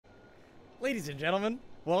Ladies and gentlemen,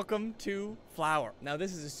 welcome to Flower. Now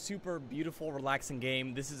this is a super beautiful, relaxing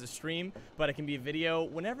game. This is a stream, but it can be a video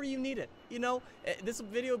whenever you need it. You know, this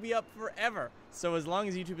video will be up forever. So as long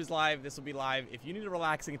as YouTube is live, this will be live. If you need a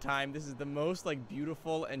relaxing time, this is the most like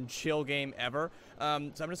beautiful and chill game ever. So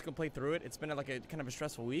I'm just gonna play through it. It's been like a kind of a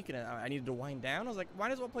stressful week, and I needed to wind down. I was like, why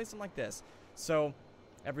as well play something like this? So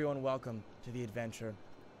everyone, welcome to the adventure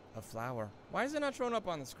of Flower. Why is it not showing up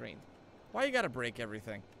on the screen? Why you gotta break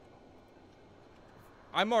everything?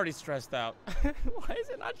 I'm already stressed out. Why is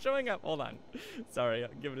it not showing up? Hold on. Sorry,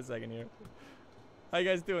 give it a second here. How you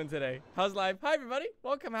guys doing today? How's life? Hi, everybody.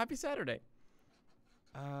 Welcome. Happy Saturday.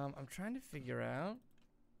 I'm trying to figure out.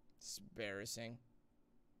 It's embarrassing.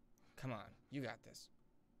 Come on. You got this.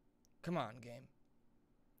 Come on, game.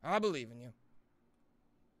 I believe in you.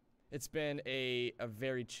 It's been a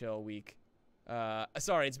very chill week.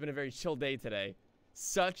 Sorry, it's been a very chill day today.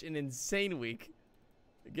 Such an insane week.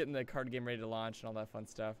 Getting the card game ready to launch and all that fun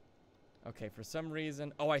stuff. Okay, for some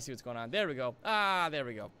reason. Oh, I see what's going on. There we go. Ah, there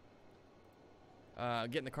we go.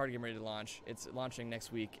 Getting the card game ready to launch. It's launching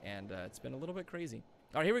next week, and it's been a little bit crazy.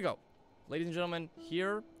 All right, here we go. Ladies and gentlemen,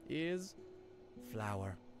 here is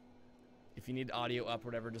Flower. If you need audio up or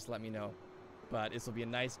whatever, just let me know. But this will be a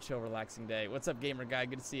nice, chill, relaxing day. What's up, gamer guy?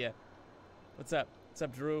 Good to see you. What's up? What's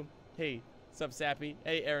up, Drew? Hey. What's up, Sappy?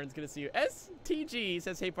 Hey, Aaron's good to see you. STG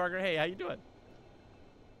says, hey, Parker. Hey, how you doing?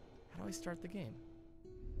 How do I start the game?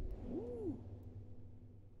 Ooh.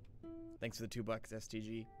 Thanks for the $2,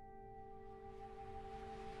 STG.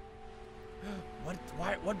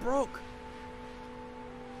 What broke?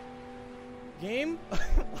 Game?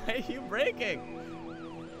 Why are you breaking?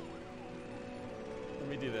 Let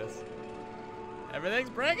me do this. Everything's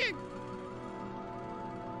breaking.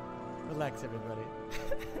 Relax, everybody.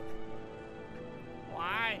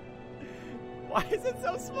 Why? Why is it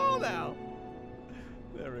so small now?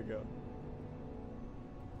 There we go.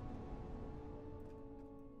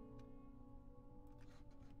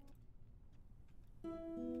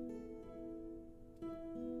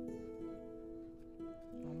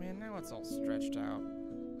 Oh man, now it's all stretched out.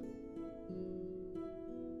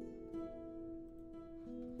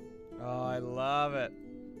 Oh, I love it.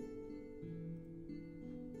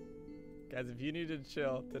 Guys, if you need to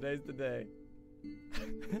chill, today's the day.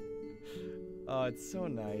 Oh, it's so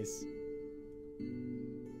nice.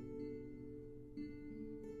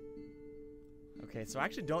 Okay, so I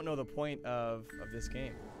actually don't know the point of this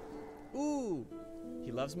game. Ooh!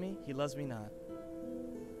 He loves me not.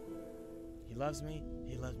 He loves me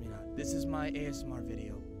not. This is my ASMR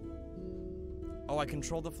video. Oh, I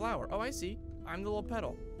control the flower. Oh, I see. I'm the little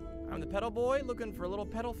petal. I'm the petal boy looking for a little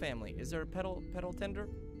petal family. Is there a petal tender?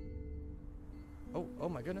 Oh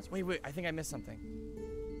my goodness. Wait, I think I missed something.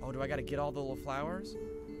 Oh, do I gotta get all the little flowers?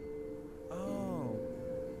 Oh.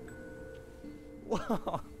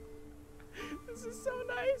 Whoa. This is so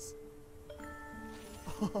nice.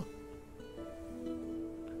 Oh.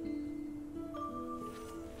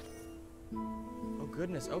 Oh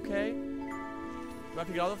goodness, okay. Do I have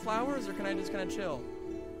to get all the flowers or can I just kind of chill?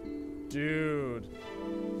 Dude.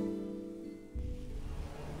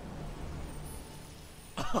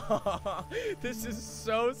 This is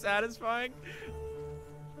so satisfying.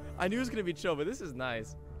 I knew it was gonna be chill, but this is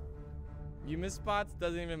nice. You miss spots,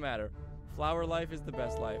 doesn't even matter. Flower life is the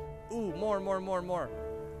best life. Ooh, more.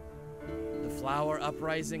 The flower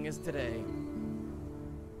uprising is today.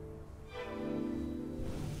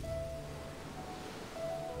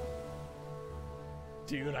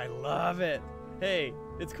 Dude, I love it. Hey,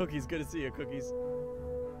 it's Cookies. Good to see you, Cookies.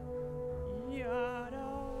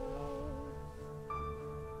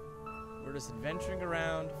 We're just adventuring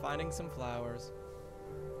around, finding some flowers.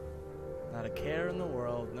 Not a care in the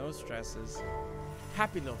world, no stresses.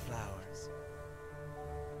 Happy little flowers.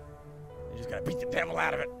 You just gotta beat the devil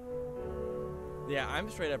out of it. Yeah, I'm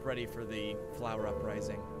straight up ready for the flower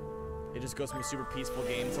uprising. It just goes from a super peaceful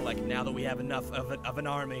game to like now that we have enough of an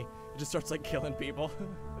army, it just starts like killing people.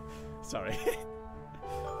 Sorry.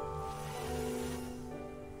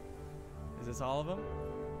 Is this all of them?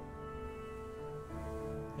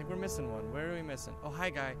 I think we're missing one. Where are we missing? Oh, hi,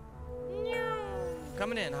 guy.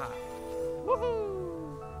 Coming in hot.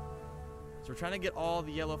 Woohoo! So we're trying to get all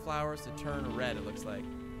the yellow flowers to turn red, it looks like.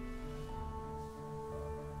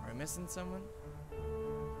 Are we missing someone?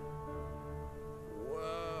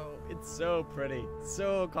 Whoa, it's so pretty.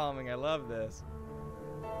 So calming. I love this.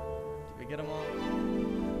 Did we get them all?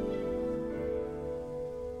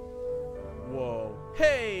 Whoa.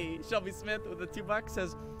 Hey! Shelby Smith with the $2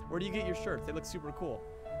 says, where do you get your shirts? They look super cool.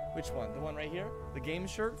 Which one? The one right here? The game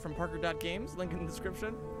shirt from Parker.Games, link in the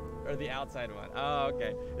description? Or the outside one? Oh,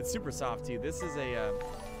 okay. It's super soft too. This is a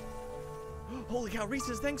Holy cow,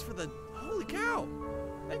 Reese's, thanks for the... Holy cow.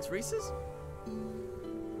 Thanks, Reese's.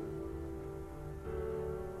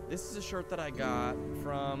 This is a shirt that I got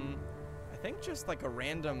from, I think just like a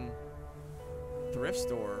random thrift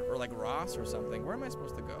store or like Ross or something. Where am I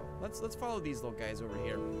supposed to go? Let's follow these little guys over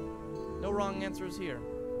here. No wrong answers here.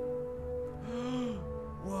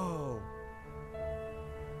 Whoa.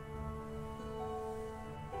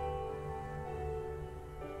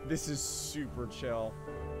 This is super chill.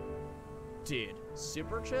 Dude,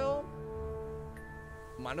 super chill?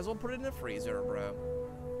 Might as well put it in the freezer, bro.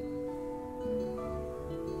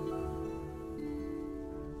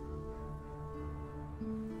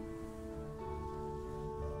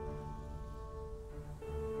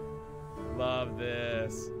 Love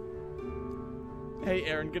this. Hey,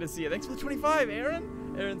 Aaron, good to see you. Thanks for the 25,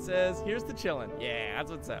 Aaron. Aaron says, here's to chillin'. Yeah, that's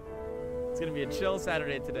what's up. It's gonna be a chill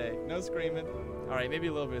Saturday today. No screaming. All right, maybe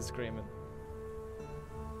a little bit of screaming.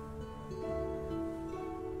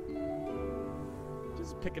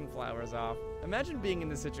 Just picking flowers off. Imagine being in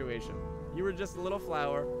this situation. You were just a little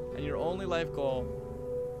flower, and your only life goal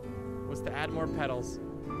was to add more petals.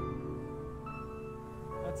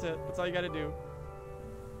 That's it. That's all you gotta do.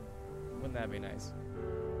 Wouldn't that be nice?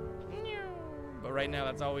 But right now,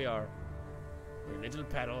 that's all we are. We're a little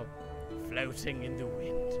petal floating in the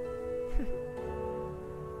wind.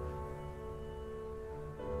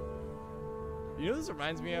 You know what this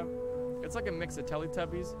reminds me of? It's like a mix of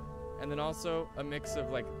Teletubbies and then also a mix of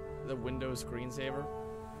like the Windows screensaver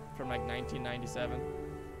from like 1997.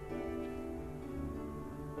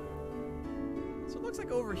 So it looks like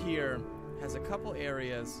over here has a couple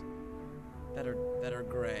areas that are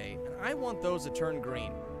gray, and I want those to turn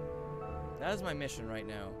green. That is my mission right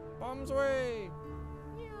now. Bombs away!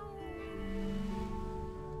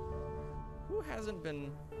 Who hasn't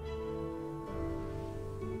been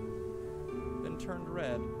turned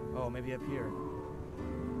red? Oh, maybe up here.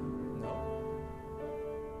 No.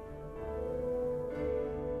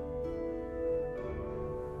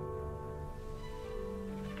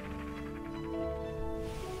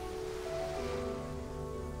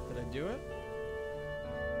 Did I do it?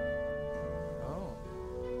 Oh.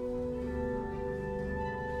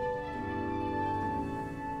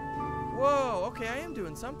 Whoa, okay, I am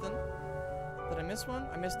doing something. Did I miss one?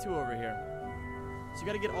 I missed two over here. So you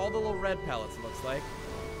gotta get all the little red pellets, it looks like.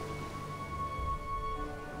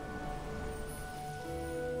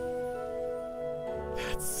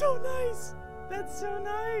 That's so nice! That's so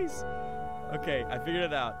nice! Okay, I figured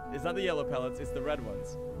it out. It's not the yellow pellets, it's the red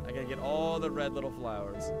ones. I gotta get all the red little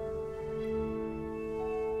flowers.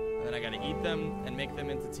 And then I gotta eat them and make them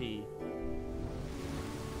into tea.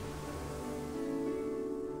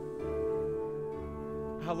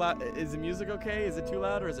 How loud? Is the music okay? Is it too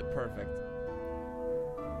loud or is it perfect?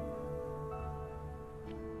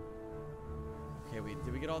 Okay, wait,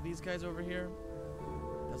 did we get all these guys over here?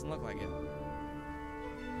 Doesn't look like it.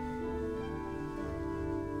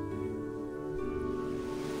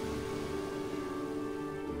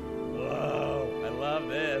 Whoa, I love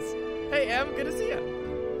this. Hey, Em, good to see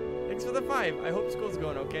you. Thanks for the 5. I hope school's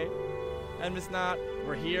going okay. And Miss Knott,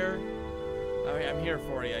 we're here. I'm here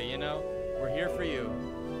for you, you know? We're here for you.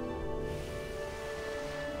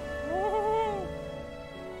 Whoa.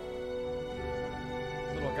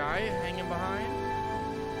 Little guy hanging behind.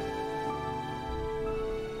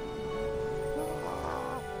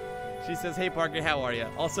 She says, hey Parker, how are you?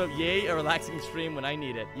 Also, yay, a relaxing stream when I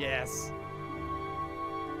need it. Yes.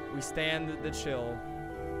 We stand the chill.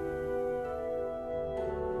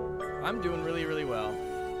 I'm doing really, really well.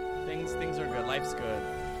 Things are good. Life's good.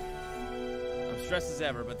 I'm stressed as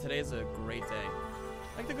ever, but today's a great day.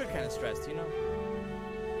 Like the good kind of stressed, you know?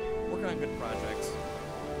 Working on good projects.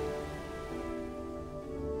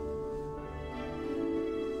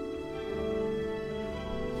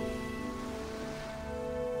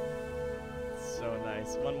 So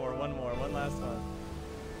nice. One more. One last one.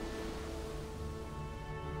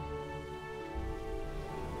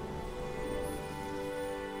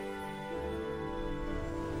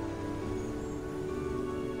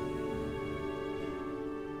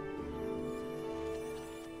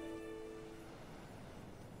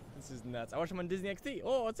 This is nuts. I watch him on Disney XD.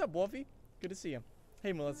 Oh, what's up, Wolfie? Good to see you.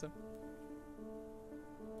 Hey, Melissa.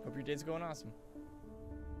 Hope your day's going awesome.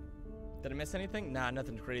 Did I miss anything? Nah,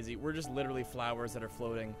 nothing crazy. We're just literally flowers that are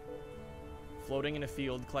floating. Floating in a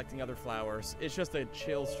field, collecting other flowers. It's just a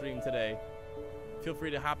chill stream today. Feel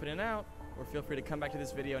free to hop in and out, or feel free to come back to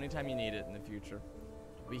this video anytime you need it in the future.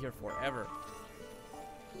 I'll be here forever.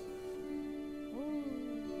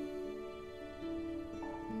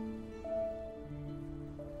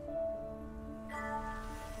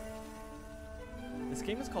 This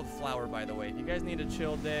game is called Flower, by the way. If you guys need a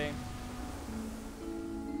chill day,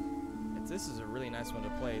 this is a really nice one to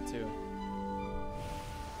play, too.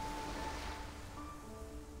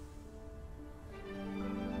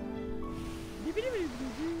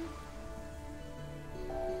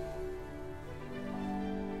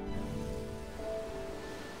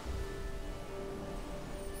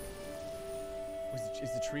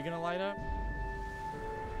 Is the tree gonna light up?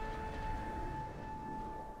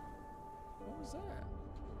 What was that?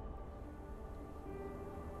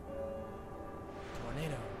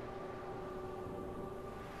 Tornado.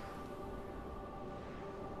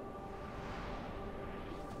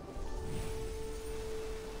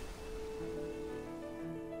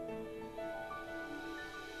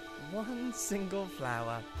 One single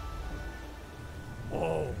flower.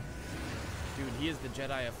 Whoa. Dude, he is the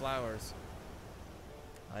Jedi of flowers.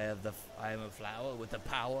 I am a flower with the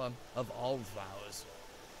power of all flowers.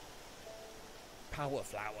 Power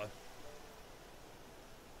flower.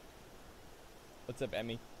 What's up,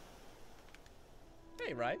 Emmy?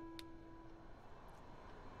 Hey, right?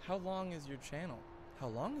 How long is your channel? How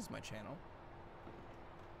long is my channel?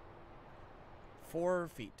 4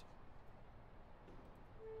 feet.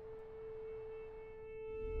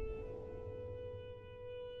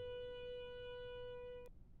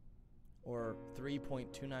 Or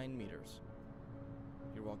 3.29 meters.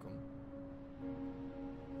 You're welcome.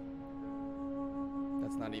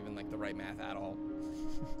 That's not even like the right math at all.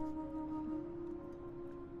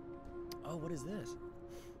 Oh, what is this?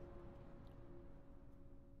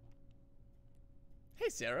 Hey,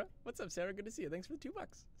 Sarah. What's up, Sarah? Good to see you. Thanks for the $2.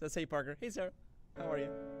 Says, hey, Parker. Hey, Sarah. How are you?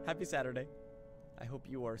 Happy Saturday. I hope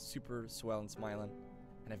you are super swell and smiling.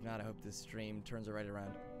 And if not, I hope this stream turns it right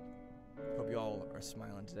around. Hope you all are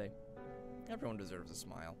smiling today. Everyone deserves a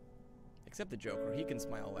smile. Except the Joker. He can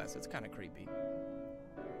smile less. It's kind of creepy.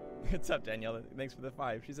 What's up, Danielle? Thanks for the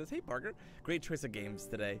 5. She says, hey, Parker. Great choice of games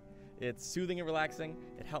today. It's soothing and relaxing.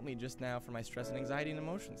 It helped me just now for my stress and anxiety and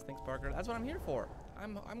emotions. Thanks, Parker. That's what I'm here for.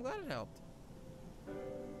 I'm glad it helped.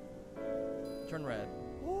 Turn red.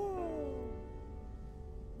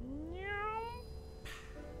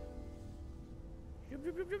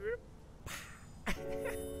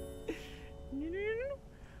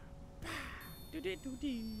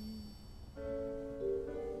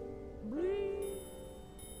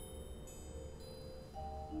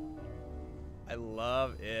 I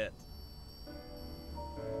love it.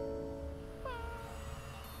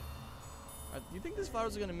 Do you think these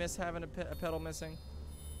flowers are gonna miss having a petal missing?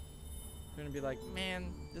 They're gonna be like,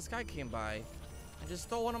 man, this guy came by and just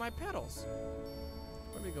stole one of my petals.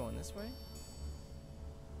 Where are we going, this way?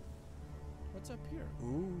 What's up here?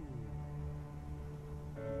 Ooh.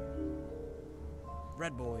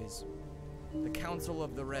 Red boys. The Council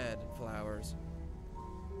of the Red Flowers.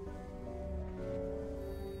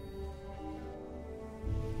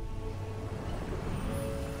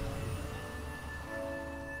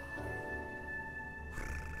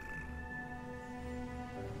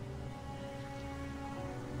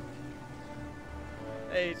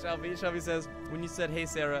 Hey, Shelby. Shelby says, when you said, hey,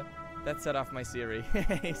 Sarah, that set off my Siri.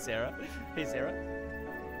 Hey, Sarah. Hey, Sarah.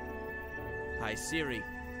 Hi, Siri.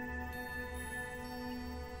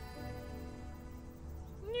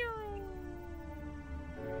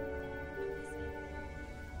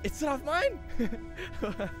 It set off mine?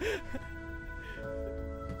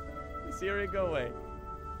 Siri, go away.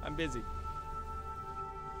 I'm busy.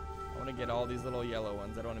 I want to get all these little yellow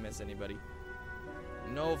ones. I don't want to miss anybody.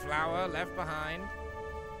 No flower left behind.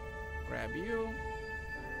 Grab you.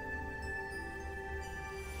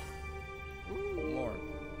 Ooh, more.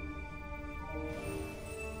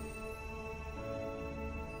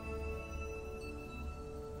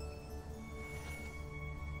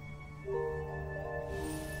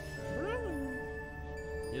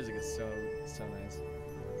 Music is so nice.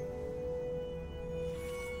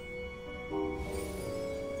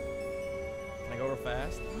 Can I go real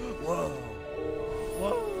fast? Whoa.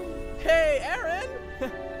 Whoa. Hey, Aaron!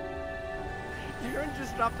 Aaron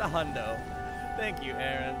just dropped a hundo. Thank you,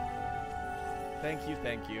 Aaron. Thank you,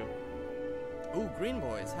 thank you. Ooh, green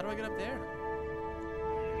boys. How do I get up there?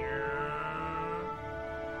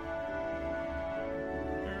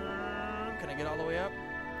 Can I get all the way up?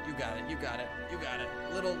 You got it, you got it, you got it.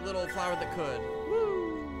 Little flower that could.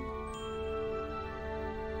 Woo!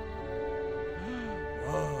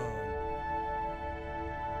 Whoa.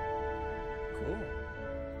 Cool.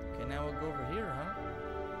 Okay, now we'll go over here, huh?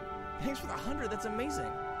 Thanks for the 100, that's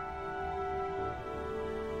amazing.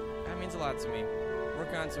 That means a lot to me.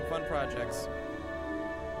 Working on some fun projects.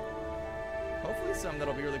 Hopefully some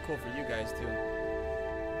that'll be really cool for you guys too.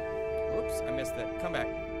 Whoops, I missed it. Come back.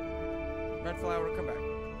 Red flower, come back.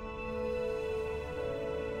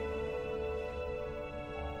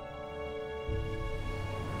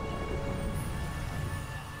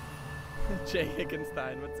 Jay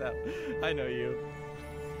Hickenstein, what's up? I know you.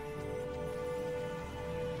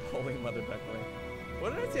 Holy Mother Duckling.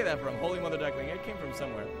 What did I say that from? Holy Mother Duckling. It came from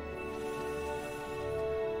somewhere.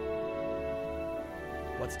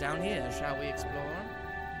 What's down here? Shall we explore?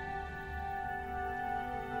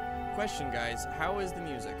 Question, guys. How is the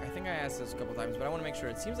music? I think I asked this a couple times, but I want to make sure.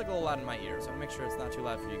 It seems like a little loud in my ears. I want to make sure it's not too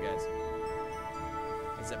loud for you guys.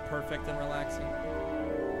 Is it perfect and relaxing?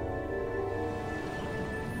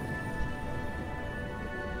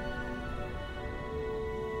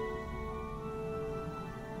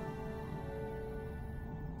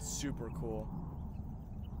 Super cool.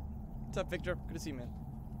 What's up, Victor? Good to see you, man.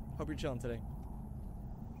 Hope you're chilling today.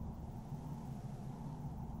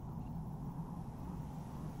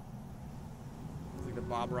 It's like the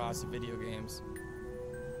Bob Ross of video games,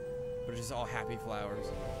 but it's just all happy flowers.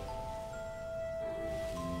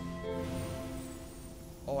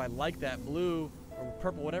 Oh, I like that blue or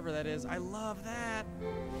purple, whatever that is. I love that.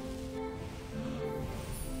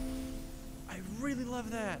 I really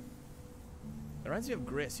love that. It reminds me of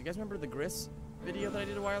Gris. You guys remember the Gris video that I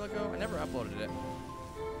did a while ago? I never uploaded it.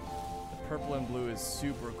 The purple and blue is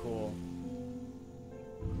super cool.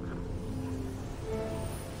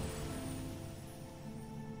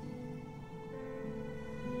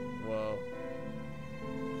 Whoa.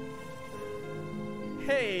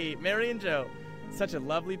 Hey, Mary and Joe. Such a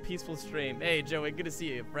lovely, peaceful stream. Hey, Joey, good to see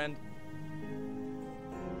you, friend.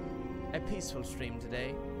 A peaceful stream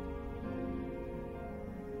today.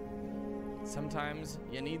 Sometimes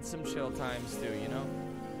you need some chill times too, you know?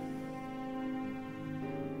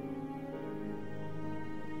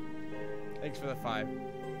 Thanks for the 5.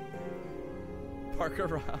 Parker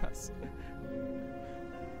Ross.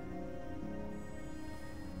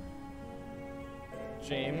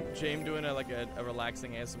 James doing a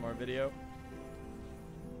relaxing ASMR video.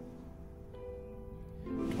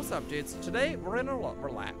 What's up, dudes? Today we're gonna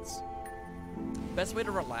relax. Best way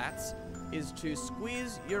to relax is to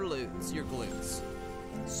squeeze your glutes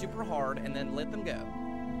super hard and then let them go.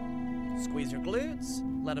 Squeeze your glutes,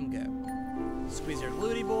 let them go. Squeeze your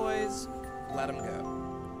glutey boys, let them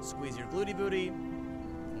go. Squeeze your glutey booty,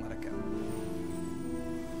 and let it go.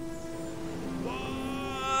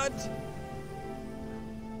 What?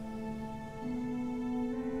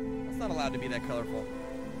 It's not allowed to be that colorful.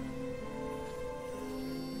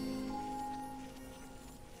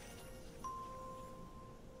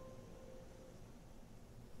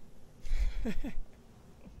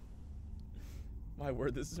 My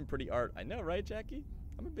word, this is some pretty art. I know, right, Jackie?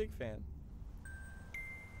 I'm a big fan.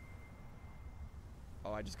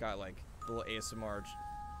 Oh, I just got like little ASMR,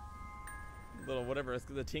 little whatever, it's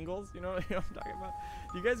the tingles. You know what I'm talking about?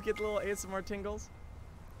 Do you guys get the little ASMR tingles?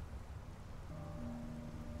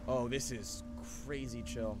 Oh, this is crazy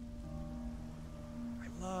chill.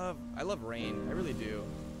 I love rain. I really do.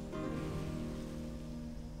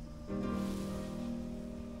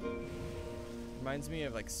 Reminds me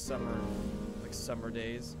of like summer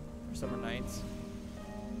days or summer nights,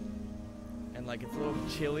 and like it's a little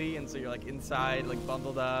chilly, and so you're like inside, like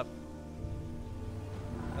bundled up,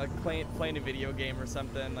 like playing a video game or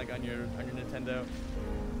something, like on your Nintendo.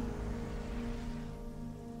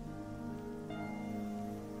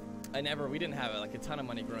 We didn't have like a ton of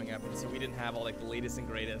money growing up, so we didn't have all like the latest and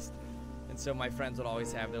greatest, and so my friends would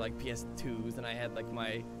always have their like PS2s, and I had like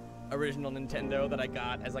my original Nintendo that I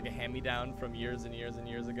got as like a hand-me-down from years and years and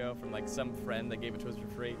years ago from like some friend that gave it to us for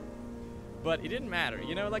free. But it didn't matter,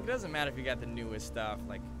 you know, like it doesn't matter if you got the newest stuff,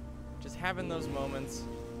 like just having those moments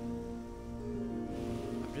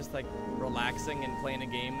of just like relaxing and playing a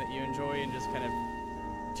game that you enjoy and just kind of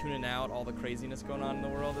tuning out all the craziness going on in the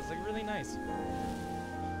world is like really nice.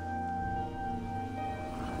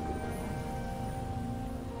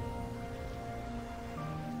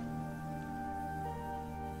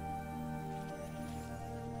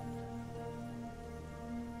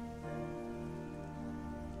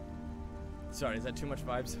 Sorry, is that too much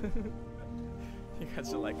vibes? You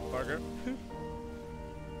guys are like, Parker.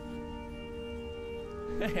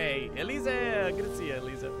 Hey, Elisa! Good to see you,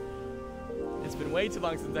 Elisa. It's been way too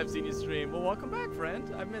long since I've seen you stream. Well, welcome back,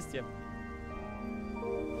 friend. I've missed you.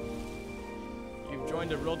 You've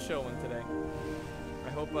joined a real chill one today.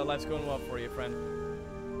 I hope life's going well for you, friend.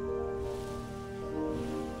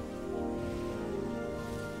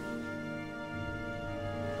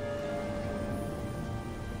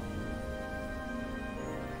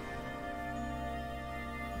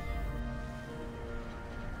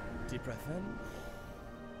 Deep breath in.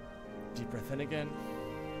 Deep breath in again.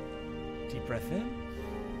 Deep breath in.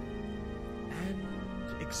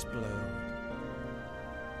 And explode.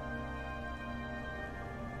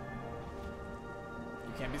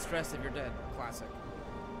 You can't be stressed if you're dead. Classic.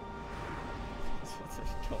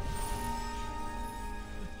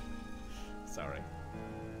 Sorry.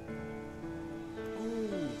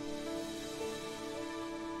 Ooh.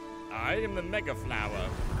 I am the Mega Flower,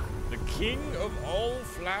 the king of all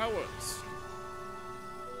flowers.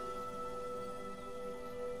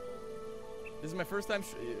 This is my first time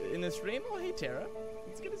in this stream. Oh, hey Tara,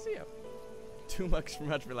 it's good to see you. Too much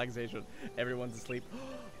relaxation. Everyone's asleep.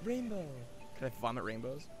 Rainbow. Can I vomit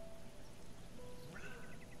rainbows?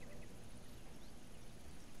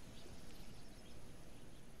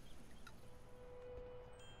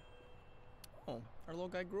 Oh, our little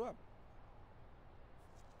guy grew up.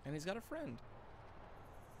 And he's got a friend.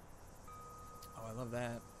 Oh, I love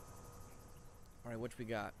that. Alright, what we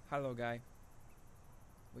got? Hello, guy.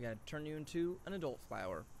 We gotta turn you into an adult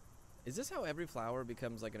flower. Is this how every flower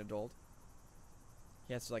becomes like an adult?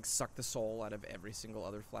 He has to like suck the soul out of every single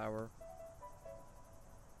other flower.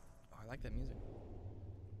 Oh, I like that music.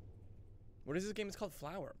 What is this game? It's called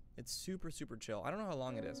Flower. It's super, super chill. I don't know how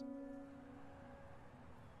long it is.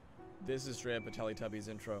 This is straight up a Teletubbies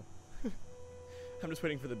intro. I'm just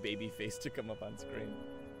waiting for the baby face to come up on screen.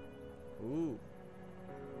 Ooh.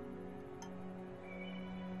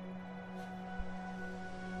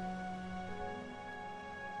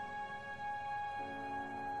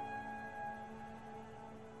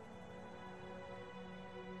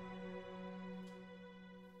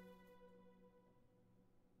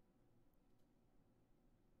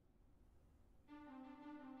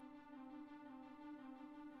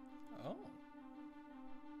 Oh.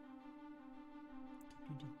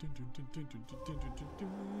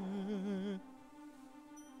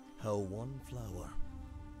 How one flower,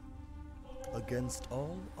 against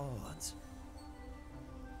all odds,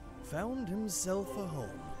 found himself a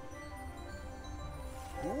home.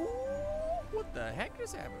 Ooh, what the heck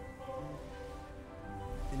just happened?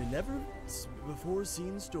 In a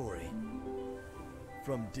never-before-seen story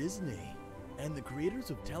from Disney and the creators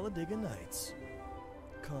of Talladega Nights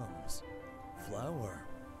comes Flower.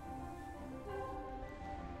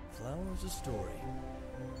 Flower's a story,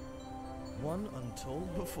 one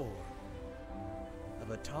untold before,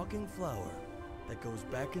 of a talking flower that goes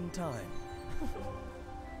back in time.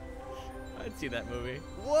 I'd see that movie.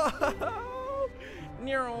 Whoa!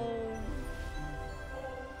 Nero.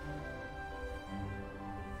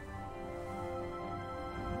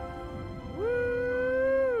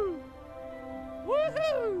 Woo!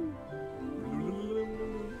 Woohoo!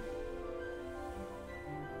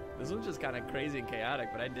 This one's just kind of crazy and chaotic,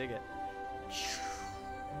 but I dig it.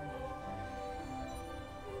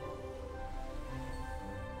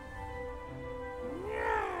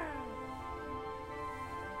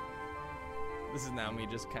 This is now me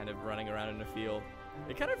just kind of running around in a field.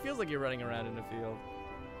 It kind of feels like you're running around in a field.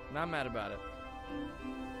 Not mad about it.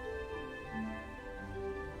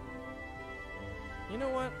 You know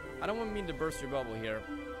what? I don't want me to burst your bubble here,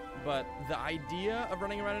 but the idea of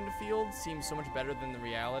running around in a field seems so much better than the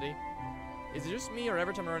reality. Is it just me, or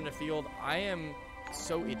every time I run in a field, I am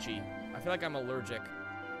so itchy? I feel like I'm allergic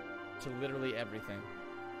to literally everything.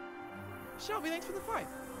 Shelby, thanks for the 5.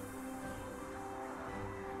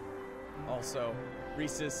 Also,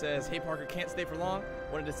 Reese's says, "Hey Parker, can't stay for long.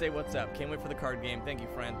 Wanted to say what's up. Can't wait for the card game. Thank you,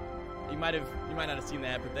 friend." You might not have seen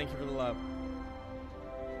that, but thank you for the love.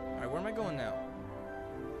 All right, where am I going now?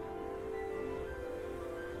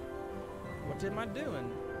 What am I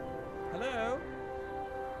doing? Hello?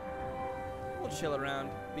 We'll chill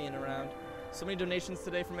around, being around. So many donations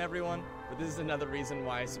today from everyone, but this is another reason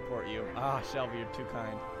why I support you. Ah, Shelby, you're too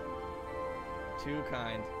kind. Too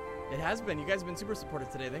kind. It has been. You guys have been super supportive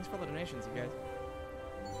today. Thanks for all the donations, you guys.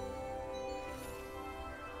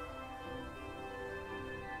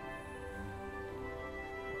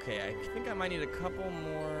 Okay, I think I might need a couple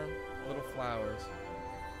more little flowers.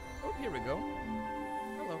 Oh, here we go.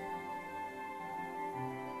 Hello.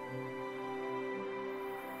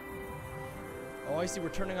 Oh, I see. We're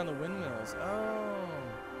turning on the windmills. Oh.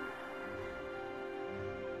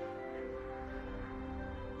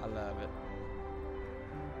 I love it.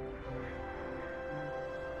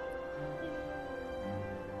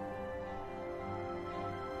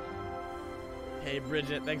 Hey,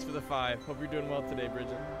 Bridget, thanks for the 5. Hope you're doing well today,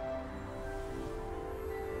 Bridget.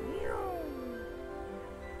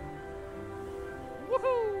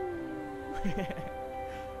 Woohoo!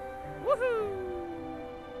 Woohoo!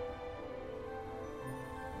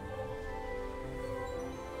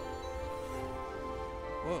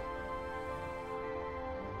 Whoa.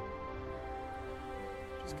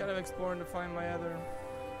 Just kind of exploring to find my other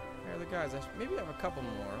guys. Maybe I have a couple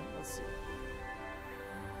more. Let's see.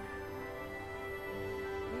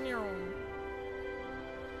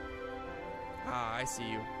 Ah, I see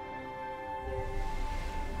you.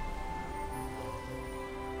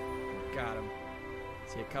 Got him.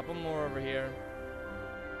 See a couple more over here.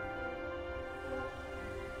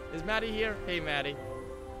 Is Maddie here? Hey, Maddie.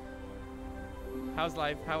 How's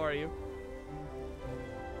life? How are you?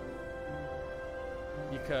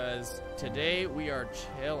 Because today we are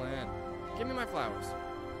chilling. Give me my flowers.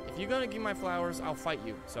 If you're gonna give me my flowers, I'll fight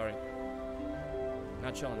you. Sorry.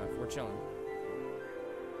 Not chill enough. We're chilling.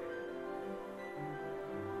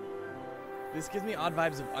 This gives me odd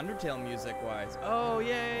vibes of Undertale music-wise. Oh,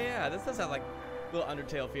 yeah. This does have, like, a little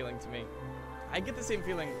Undertale feeling to me. I get the same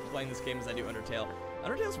feeling playing this game as I do Undertale.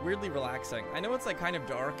 Undertale's weirdly relaxing. I know it's, like, kind of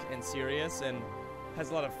dark and serious and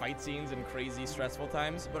has a lot of fight scenes and crazy, stressful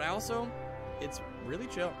times, but it's really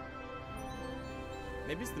chill.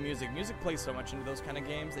 Maybe it's the music. Music plays so much into those kind of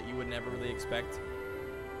games that you would never really expect.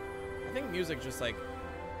 I think music just, like,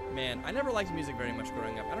 man, I never liked music very much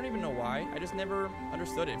growing up. I don't even know why. I just never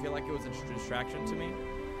understood it. I feel like it was a distraction to me.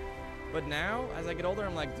 But now, as I get older,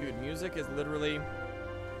 I'm like, dude, music is literally,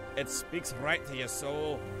 it speaks right to your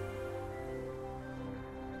soul.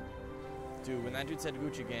 Dude, when that dude said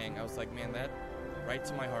Gucci Gang, I was like, man, that right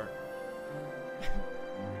to my heart.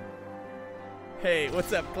 Hey,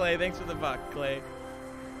 what's up, Clay? Thanks for the buck, Clay.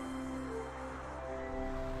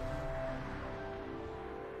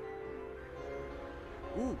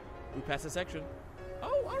 Ooh, we passed a section.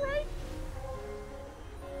 Oh, all right.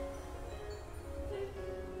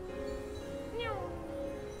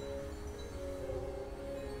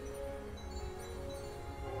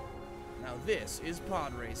 Now this is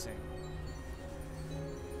pod racing.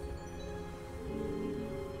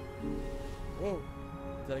 Whoa.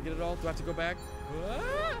 Did I get it all? Do I have to go back?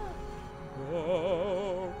 Ah!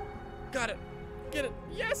 Whoa. Got it. Get it.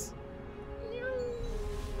 Yes.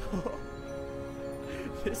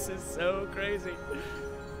 This is so crazy.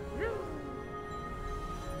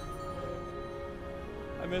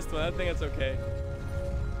 I missed one. I think it's okay.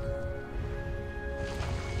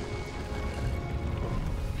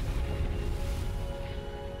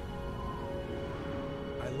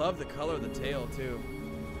 I love the color of the tail too.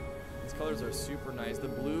 These colors are super nice. The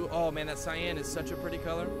blue, oh man, that cyan is such a pretty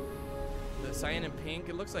color. The cyan and pink,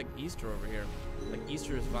 it looks like Easter over here. Like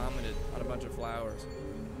Easter is vomited on a bunch of flowers.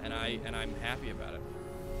 And I'm happy about it.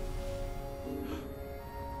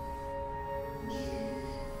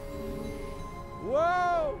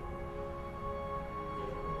 Whoa!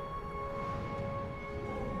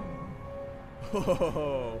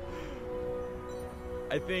 Whoa!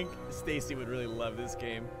 I think Stacy would really love this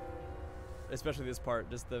game. Especially this part,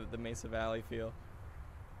 just the Mesa Valley feel.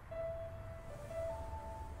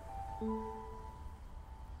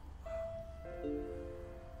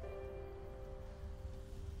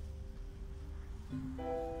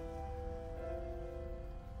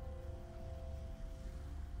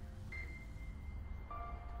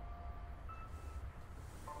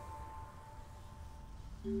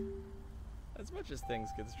 As much as things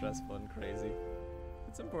get stressful and crazy,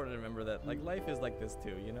 it's important to remember that, like, life is like this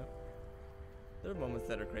too, you know? There are moments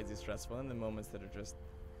that are crazy stressful and the moments that are just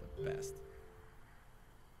the best.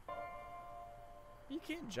 You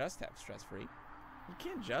can't just have stress-free. You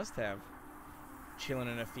can't just have chilling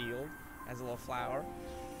in a field as a little flower.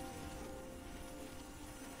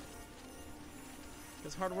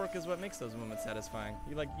 Because hard work is what makes those moments satisfying.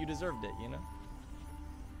 You deserved it, you know?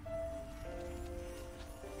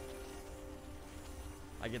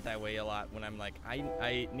 I get that way a lot when I'm like,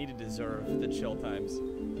 I need to deserve the chill times.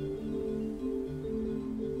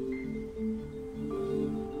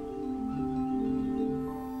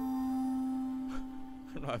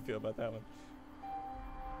 I don't know how I feel about that one.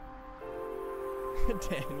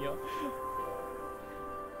 Daniel.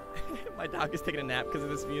 My dog is taking a nap because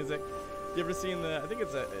of this music. You ever seen I think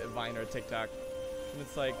it's a Vine or a TikTok, and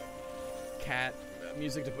it's like cat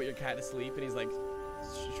music to put your cat to sleep, and he's like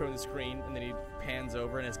showing the screen, and then he pans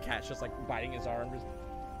over and his cat's just like biting his arm.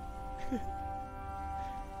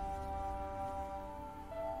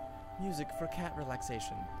 Music for cat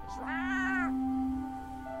relaxation.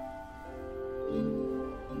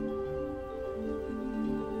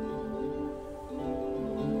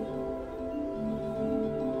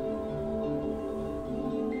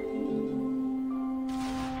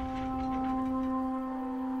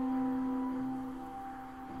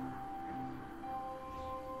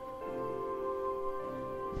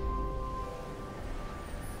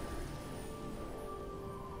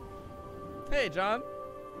 Hey, John.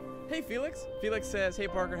 Hey, Felix. Felix says, hey,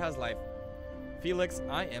 Parker, how's life? Felix,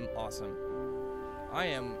 I am awesome. I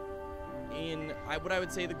am in what I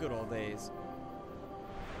would say the good old days.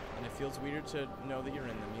 And it feels weird to know that you're in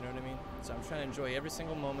them, you know what I mean? So I'm trying to enjoy every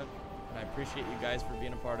single moment, and I appreciate you guys for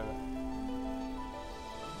being a part of it.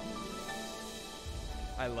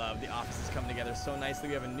 I love the offices coming together so nicely.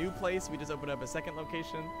 We have a new place. We just opened up a second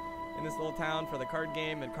location in this little town for the card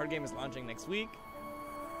game, and card game is launching next week.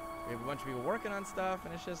 We have a bunch of people working on stuff,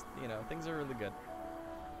 and it's just, you know, things are really good.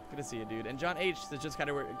 Good to see you, dude. And John H. just got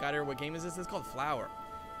her, what game is this? It's called Flower.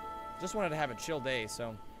 Just wanted to have a chill day,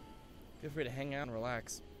 so feel free to hang out and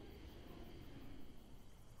relax.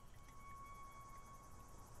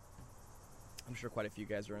 I'm sure quite a few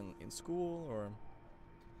guys are in school or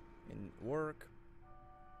in work.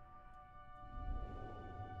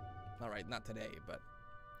 All right, not today, but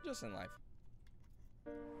just in life.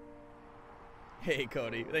 Hey,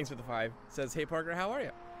 Cody. Thanks for the 5. Says, hey, Parker, how are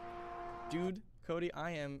you? Dude, Cody, I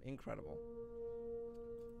am incredible.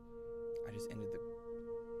 I just ended the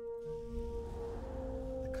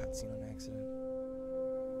cutscene on accident.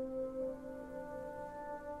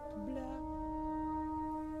 Blah.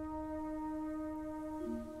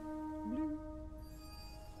 Blue.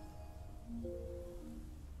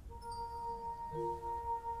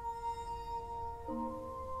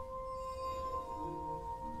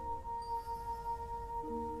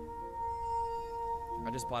 I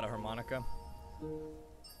just bought a harmonica,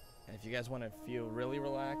 and if you guys want to feel really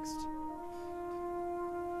relaxed,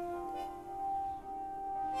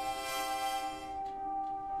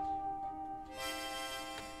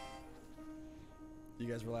 you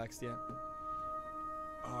guys relaxed yet?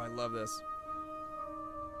 Oh, I love this.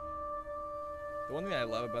 The one thing I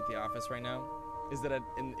love about The Office right now is that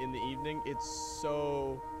in the evening, it's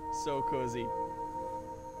so cozy.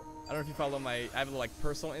 I don't know if you follow I have a like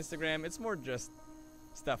personal Instagram. It's more just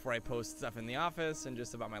stuff where I post stuff in the office and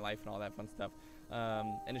just about my life and all that fun stuff.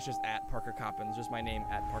 And it's just at Parker Coppins, just my name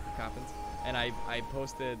at Parker Coppins. And I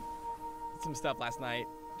posted some stuff last night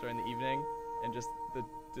during the evening, and just the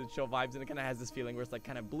chill vibes, and it kind of has this feeling where it's like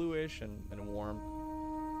kind of bluish and warm.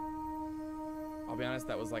 I'll be honest,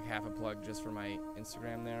 that was like half a plug just for my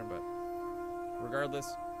Instagram there, but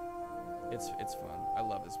regardless, it's fun. I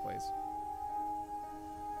love this place.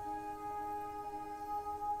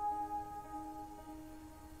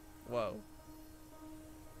 Whoa.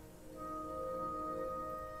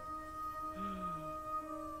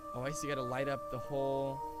 Oh, I see. You gotta light up the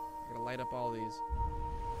whole. You gotta light up all these.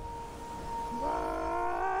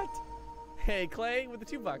 What? Hey, Clay with the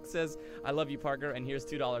 $2 says, I love you, Parker, and here's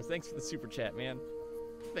 $2. Thanks for the super chat, man.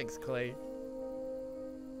 Thanks, Clay.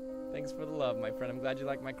 Thanks for the love, my friend. I'm glad you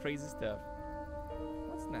like my crazy stuff.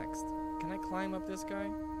 What's next? Can I climb up this guy?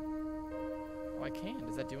 Oh, I can.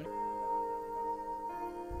 Does that do anything?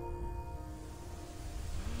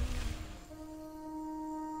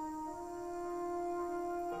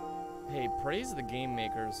 Hey, praise the game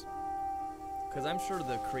makers, because I'm sure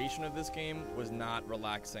the creation of this game was not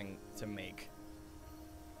relaxing to make.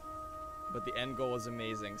 But the end goal is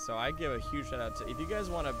amazing, so I give a huge shout out to, if you guys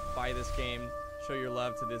want to buy this game, show your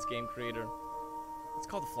love to this game creator. It's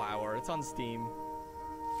called Flower. It's on Steam.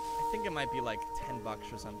 I think it might be like $10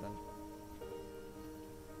 or something.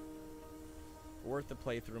 Worth the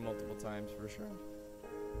playthrough multiple times for sure.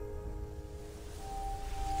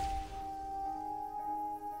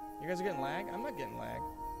 You guys are getting lag? I'm not getting lag.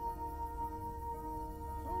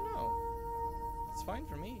 Oh no. It's fine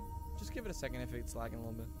for me. Just give it a second if it's lagging a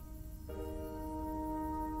little bit.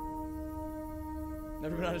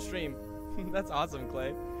 Never been on a stream. That's awesome,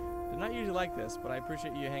 Clay. They're not usually like this, but I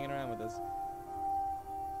appreciate you hanging around with us.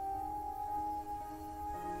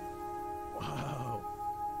 Whoa.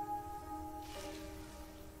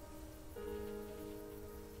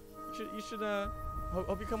 You should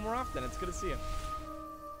hope you come more often. It's good to see you.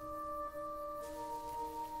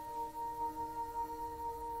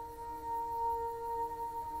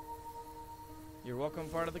 You're welcome,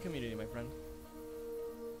 part of the community, my friend.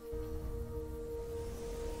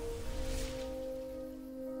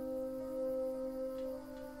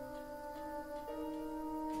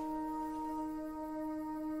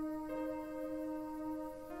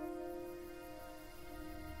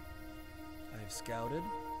 I've scouted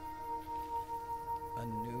a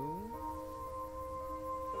new...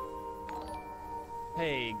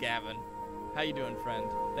 Hey, Gavin. How you doing, friend?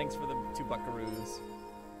 Thanks for the 2 buckaroos.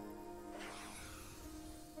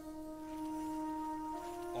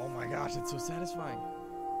 Oh my gosh, it's so satisfying.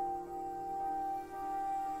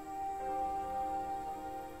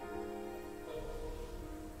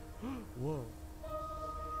 Whoa.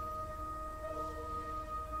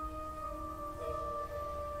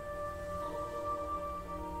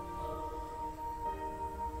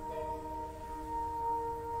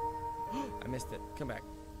 missed it. Come back.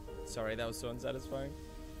 Sorry, that was so unsatisfying.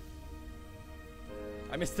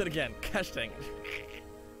 I missed it again. Gosh dang it.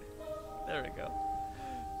 There we go.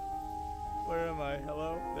 Where am I?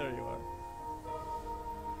 Hello? There you are.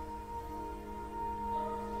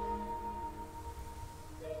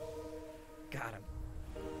 Got him.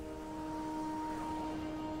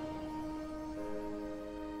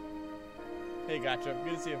 Hey, gotcha.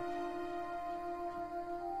 Good to see you.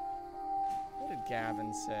 What did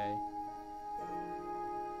Gavin say?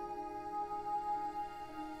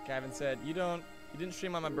 Gavin said, you didn't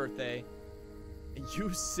stream on my birthday.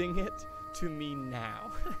 You sing it to me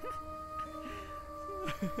now.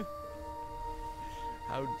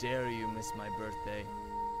 How dare you miss my birthday?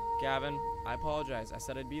 Gavin, I apologize. I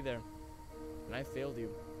said I'd be there. And I failed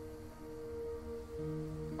you.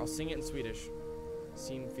 I'll sing it in Swedish.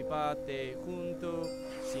 Si fi parte junto,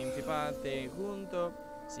 si fi parte junto,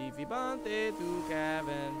 si fi parte tu,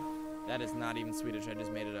 Gavin. That is not even Swedish. I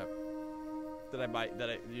just made it up. Did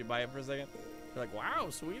you buy it for a second? You're like, wow,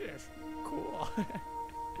 Swedish. Cool.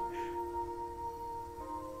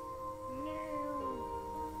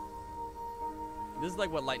 This is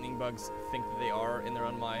like what lightning bugs think that they are in their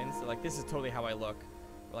own minds. They're like, this is totally how I look.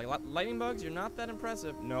 They're like, lightning bugs, you're not that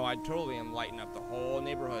impressive. No, I totally am lighting up the whole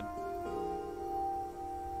neighborhood.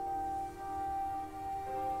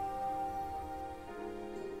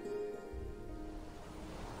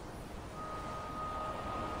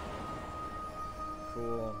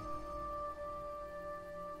 Cool.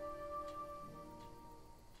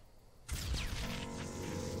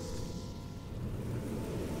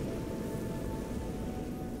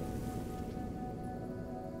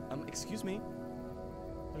 Excuse me.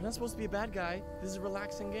 They're not supposed to be a bad guy. This is a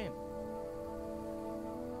relaxing game.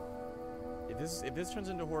 If this turns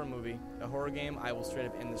into a horror movie, a horror game, I will straight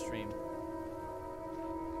up end the stream.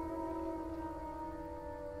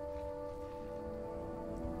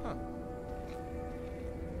 Huh.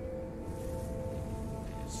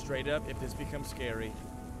 Straight up, if this becomes scary,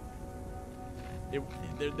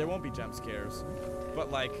 there won't be jump scares.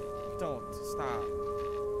 But like, don't stop.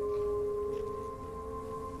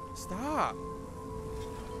 Stop!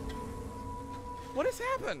 What has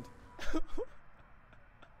happened?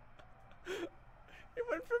 It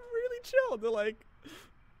went from really chill to like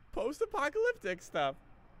post-apocalyptic stuff.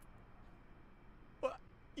 What?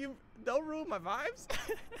 You don't ruin my vibes?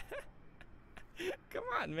 Come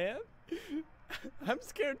on, man. I'm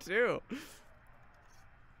scared too.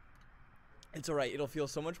 It's alright. It'll feel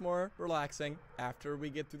so much more relaxing after we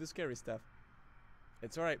get through the scary stuff.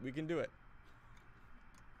 It's alright. We can do it.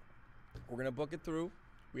 We're gonna book it through.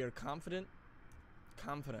 We are confident,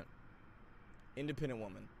 independent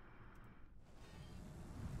woman.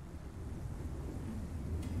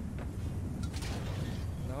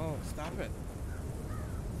 No, stop it.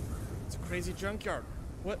 It's a crazy junkyard.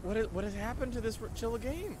 What has happened to this chill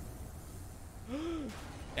game?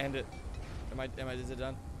 End it. Is it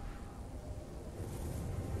done?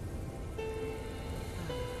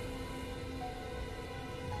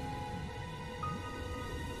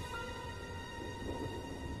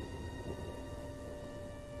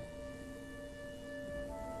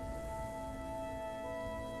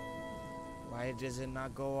 Why does it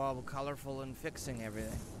not go all colorful and fixing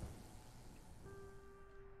everything?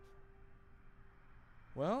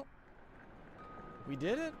 Well, we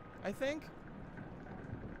did it, I think.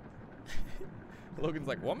 Logan's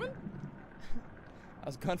like, woman? I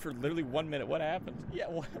was gone for literally 1 minute. What happened? Yeah,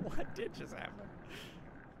 what did just happen?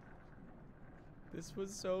 This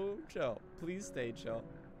was so chill. Please stay chill.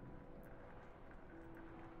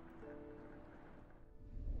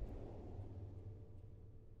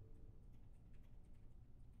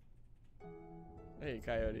 Hey,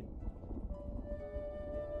 Coyote.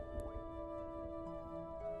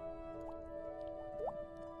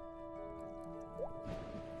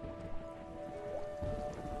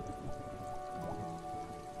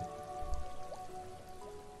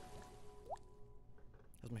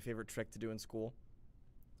 That was my favorite trick to do in school.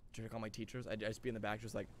 Trick all my teachers. I'd just be in the back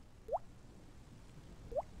just like...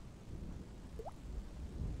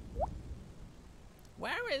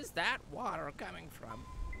 Where is that water coming from?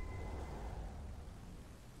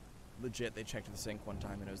 Legit, they checked the sink one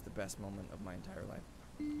time and it was the best moment of my entire life.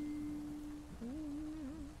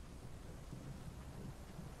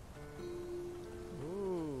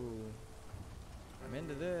 Ooh. I'm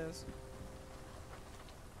into this.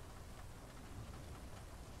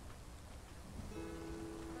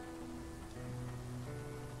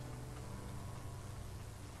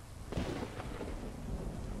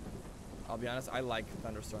 I'll be honest, I like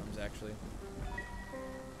thunderstorms actually.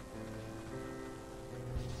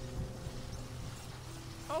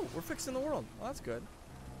 Oh, we're fixing the world. Well, that's good,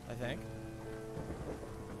 I think.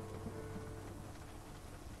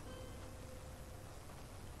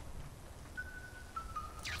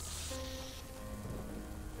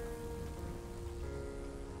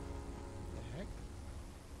 The heck?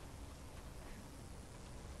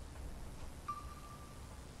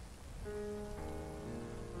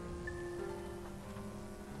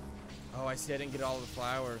 Oh, I see I didn't get all the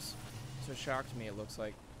flowers. So it shocked me, it looks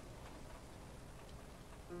like.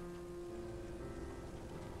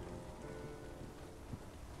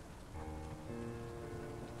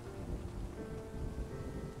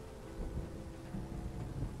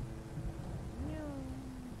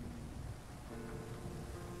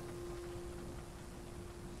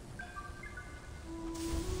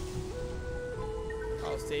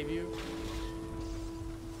 I'll save you.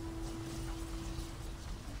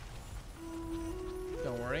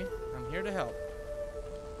 Don't worry, I'm here to help.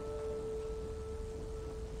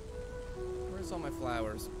 Where's all my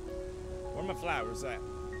flowers? Where my flowers at?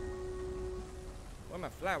 Where my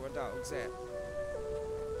flower dogs at?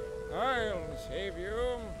 I'll save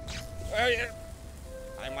you.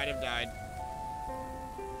 I might have died.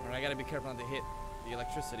 Alright, I gotta be careful not to hit the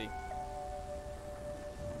electricity.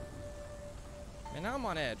 And now I'm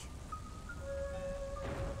on edge.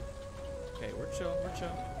 Okay, we're chill, we're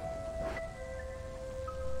chill.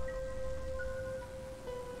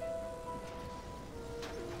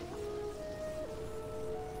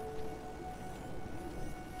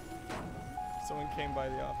 Someone came by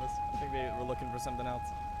the office. I think they were looking for something else.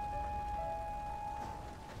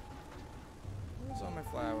 Where's all my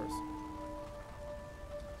flowers?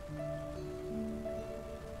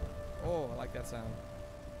 Oh, I like that sound.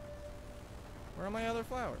 Where are my other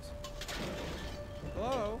flowers?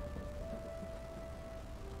 Hello?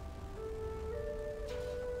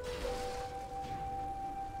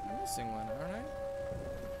 I'm missing one, aren't I?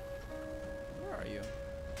 Where are you?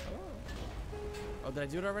 Hello? Oh, did I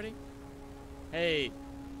do it already? Hey,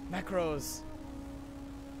 Macros.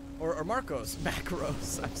 Or Marcos.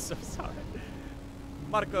 Macros. I'm so sorry.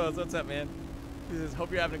 Marcos, what's up, man?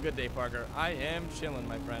 Hope you're having a good day, Parker. I am chilling,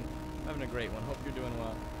 my friend. I'm having a great one. Hope you're doing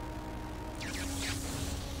well.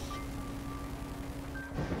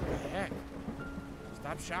 What the heck?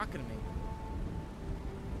 Stop shocking me.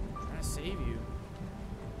 I'm trying to save you.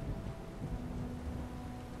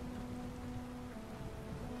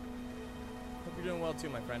 Hope you're doing well too,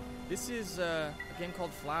 my friend. This is a game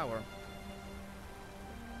called Flower.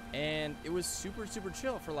 And it was super, super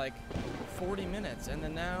chill for like 40 minutes. And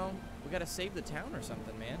then now we gotta save the town or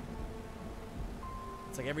something, man.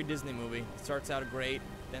 It's like every Disney movie. It starts out great,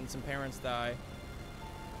 then some parents die.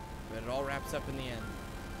 But it all wraps up in the end.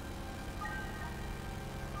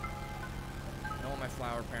 I don't want my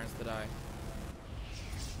flower parents to die.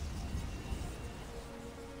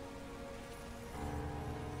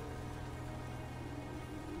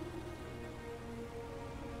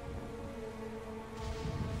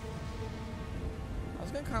 I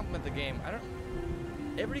was gonna compliment the game.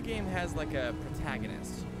 Every game has like a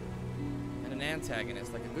protagonist and an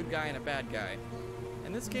antagonist, like a good guy and a bad guy.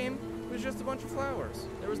 And this game was just a bunch of flowers.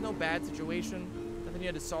 There was no bad situation, nothing you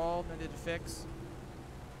had to solve, nothing to fix.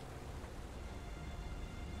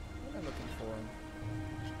 What am I looking for?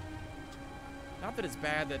 Not that it's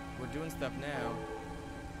bad that we're doing stuff now,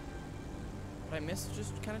 but I miss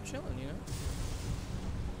just kind of chilling, you know?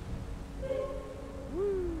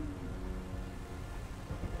 Woo!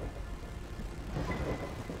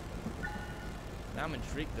 Now I'm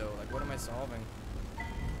intrigued though, like what am I solving?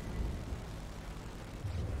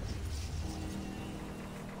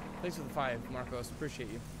 Thanks for the 5, Marcos,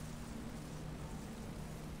 appreciate you.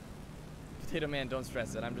 Potato Man, don't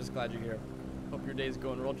stress it, I'm just glad you're here. Hope your day's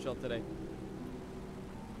going real chill today.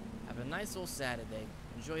 Have a nice old Saturday,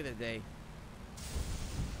 enjoy the day.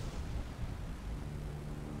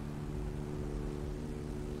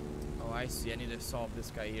 Oh, I see, I need to solve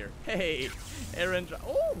this guy here. Hey, Aaron,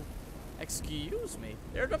 oh! Excuse me.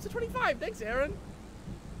 Airdrop's at 25. Thanks, Aaron.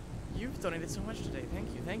 You've donated so much today.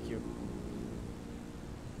 Thank you. Thank you.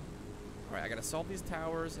 All right, I gotta solve these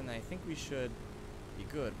towers, and I think we should be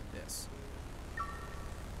good with this.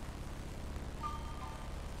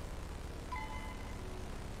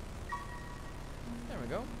 There we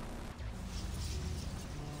go.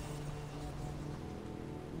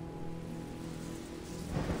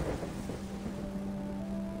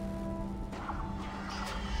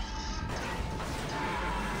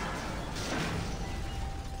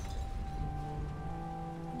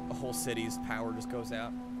 Whole city's power just goes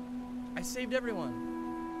out. I saved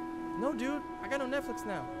everyone. No, dude, I got no Netflix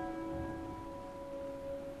now.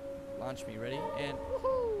 Launch me, ready? And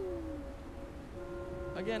woohoo!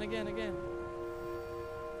 Again, again, again.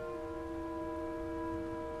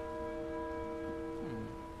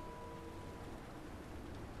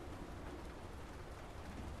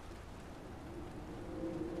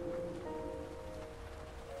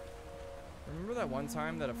 Remember that one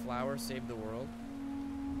time that a flower saved the world?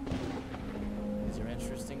 These are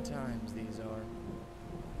interesting times, these are.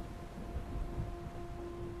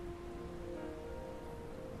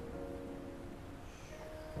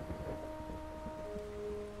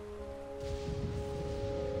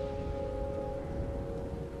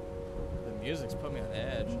 The music's put me on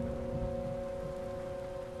edge.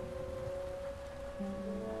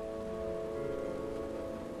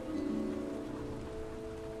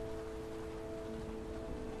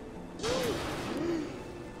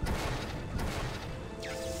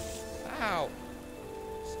 Ow!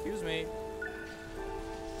 Excuse me.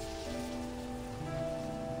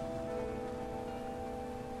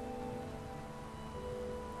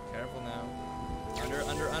 Careful now.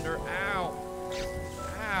 Under. Ow!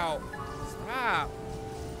 Ow! Stop!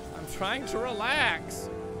 I'm trying to relax.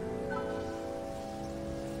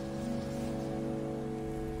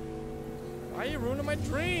 Why are you ruining my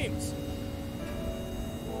dreams?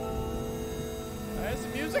 Why is the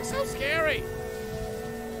music so scary?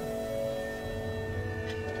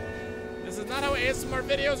 This is not how ASMR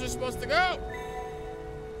videos are supposed to go.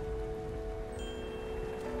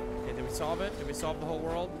 Okay, did we solve it? Did we solve the whole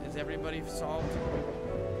world? Is everybody solved?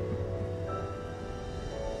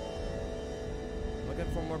 Looking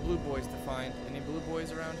for more blue boys to find. Any blue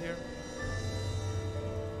boys around here?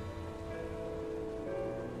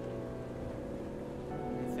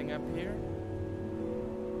 Anything up here?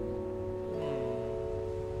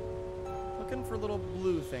 Looking for little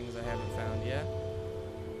blue things I haven't found yet.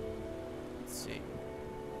 Let's see.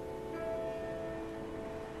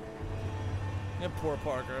 Yeah, poor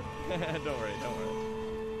Parker. Don't worry, don't worry.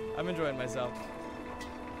 I'm enjoying myself.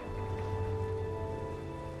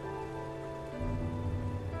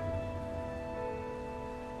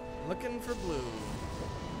 Looking for blue.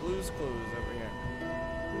 Blue's Clues over here.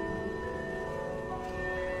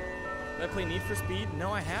 Did I play Need for Speed?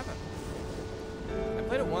 No, I haven't. I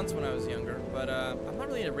played it once when I was younger, but I'm not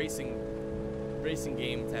really a racing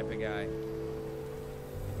game type of guy.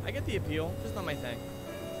 I get the appeal, just not my thing.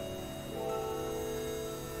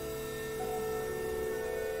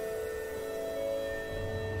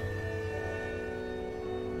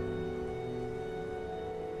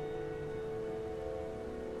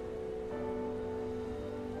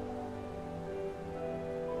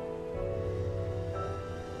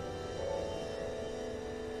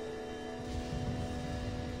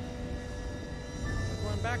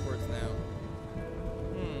 Backwards now.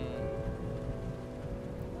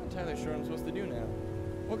 Not entirely sure what I'm supposed to do now.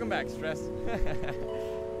 Welcome back, Stress.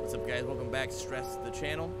 What's up, guys? Welcome back, Stress, to the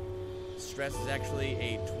channel. Stress is actually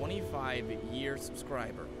a 25-year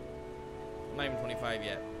subscriber. I'm not even 25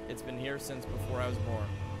 yet. It's been here since before I was born.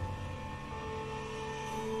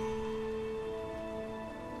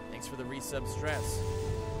 Thanks for the resub, Stress.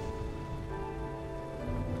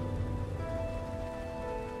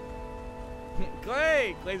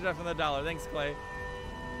 Clay! Clay's dropping the $1. Thanks, Clay.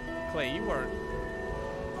 Clay, you weren't.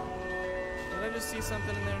 Did I just see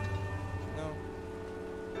something in there? No.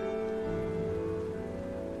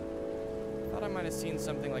 Thought I might have seen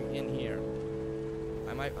something like in here.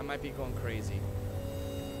 I might be going crazy.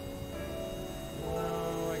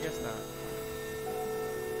 No, I guess not.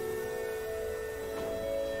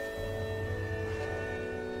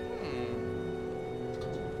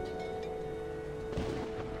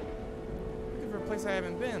 Place I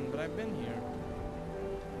haven't been, but I've been here.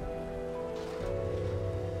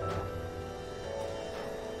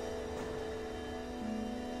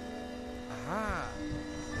 Aha!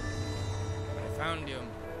 I found you.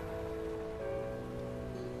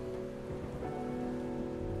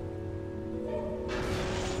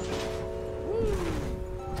 Woo!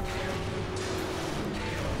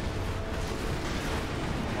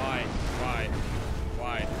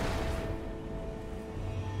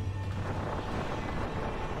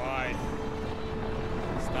 Why?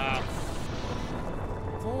 Stop.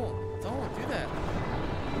 Don't do that.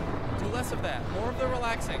 Do less of that. More of the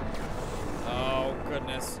relaxing. Oh,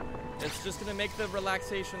 goodness. It's just gonna make the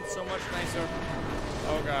relaxation so much nicer.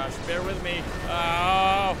 Oh, gosh. Bear with me.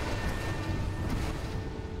 Oh!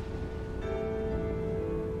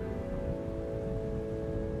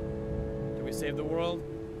 Did we save the world?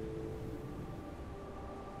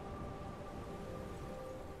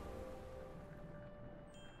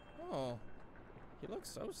 Oh. He looks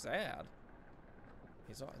so sad.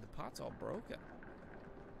 The pot's all broken.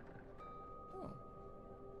 Oh.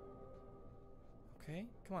 Okay,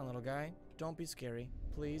 come on, little guy. Don't be scary,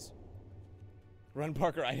 please. Run,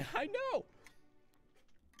 Parker. I know.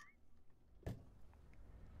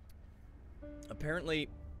 Apparently,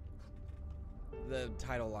 the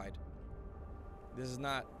title lied. This is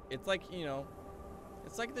not. It's like, you know,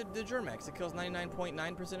 it's like the Germ-X. It kills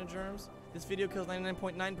 99.9% of germs. This video kills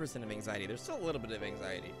 99.9% of anxiety. There's still a little bit of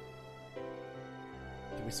anxiety.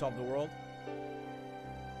 Did we solve the world?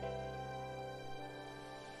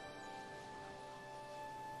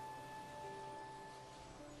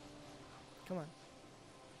 Come on.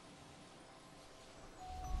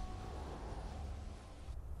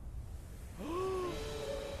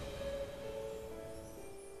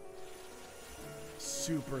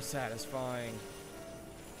 Super satisfying.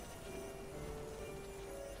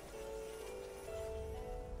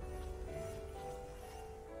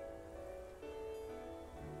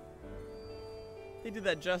 They did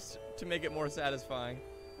that just to make it more satisfying.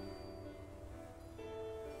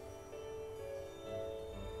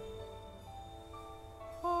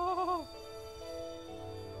 Oh.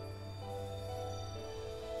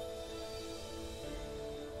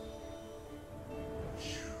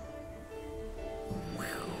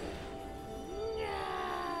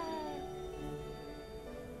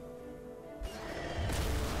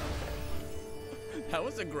 That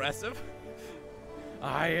was aggressive.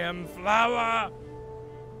 I am Flower.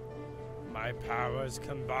 My powers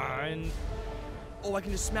combined. Oh, I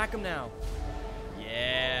can just smack him now.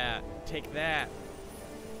 Yeah, take that.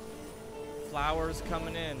 Flowers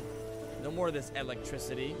coming in. No more of this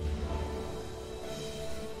electricity.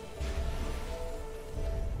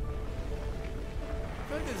 I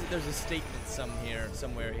feel like there's a statement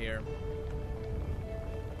somewhere here.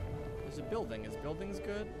 There's a building. Is buildings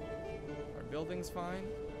good? Are buildings fine?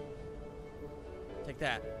 Take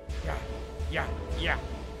that. Yeah, yeah, yeah.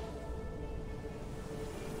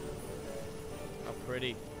 How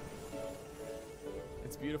pretty.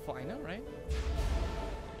 It's beautiful. I know, right?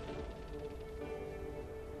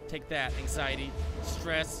 Take that, anxiety,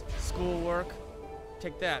 stress, schoolwork.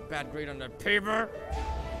 Take that, bad grade on the paper.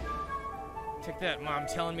 Take that, mom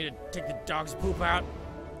telling me to take the dog's poop out.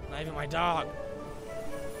 Not even my dog.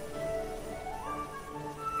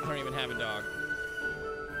 I don't even have a dog.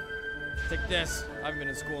 Take this. I haven't been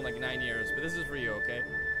in school in like 9 years, but this is for you, okay?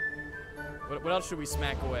 What else should we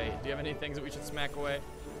smack away? Do you have any things that we should smack away?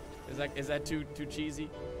 Is that too cheesy?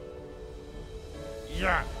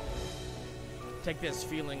 Yeah. Take this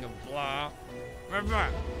feeling of blah.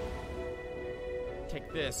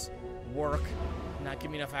 Take this work. Not give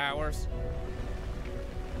me enough hours.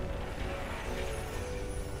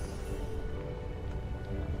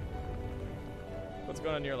 What's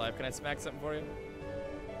going on in your life? Can I smack something for you?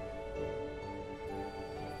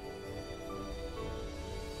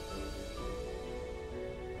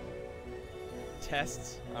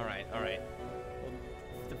 Tests? Alright, alright.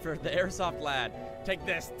 Well, for the airsoft lad, take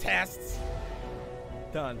this. Tests!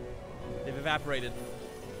 Done. They've evaporated.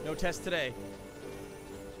 No tests today.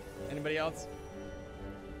 Anybody else?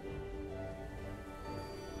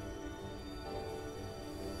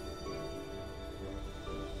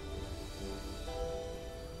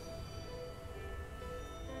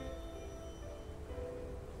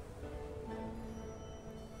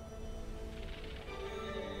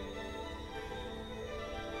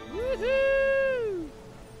 Woohoo!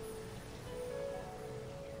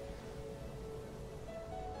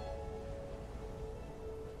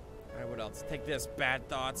 Alright, what else? Take this, bad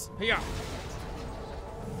thoughts. Here.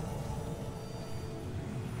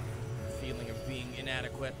 Feeling of being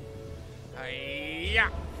inadequate.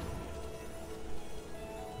 Hiya!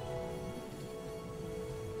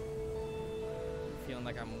 Feeling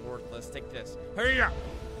like I'm worthless. Take this. Hiya!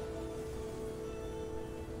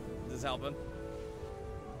 Is this helping?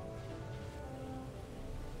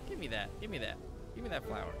 Give me that. Give me that. Give me that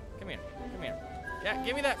flower. Come here. Come here. Yeah,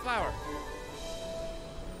 give me that flower.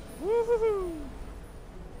 Woohoo!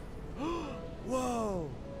 Whoa!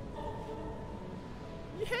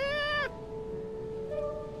 Yeah!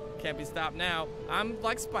 Can't be stopped now. I'm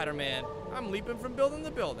like Spider-Man. I'm leaping from building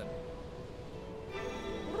to building.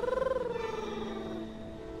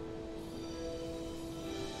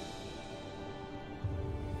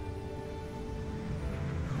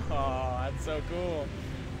 Oh, that's so cool.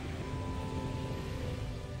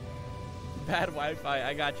 Bad Wi-Fi.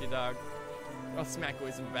 I got you, dog. I'll smack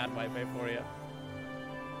away some bad Wi-Fi for you.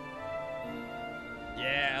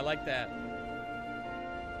 Yeah, I like that.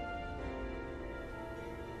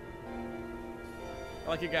 I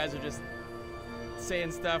like you guys are just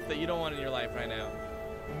saying stuff that you don't want in your life right now.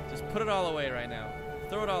 Just put it all away right now.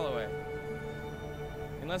 Throw it all away.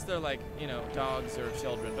 Unless they're like, you know, dogs or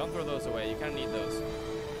children. Don't throw those away. You kind of need those.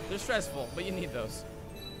 They're stressful, but you need those.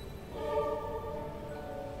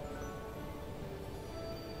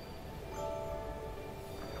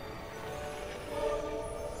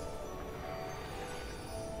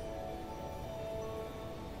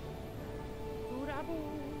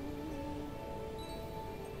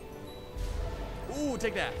 Ooh,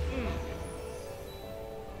 take that.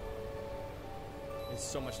 It's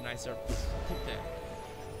so much nicer. Take that.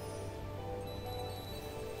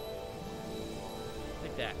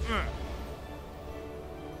 Take that.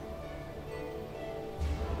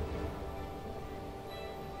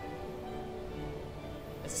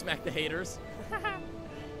 Let's smack the haters.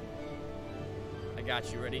 I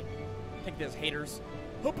got you. Ready? Take this, haters.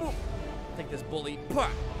 Take this, bully.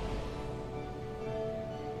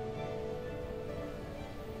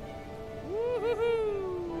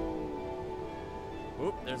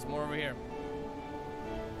 Oop, there's more over here.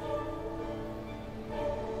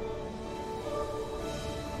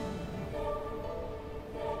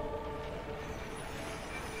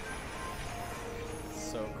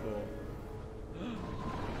 So cool.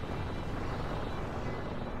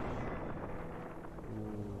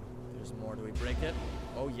 Ooh, there's more. Do we break it?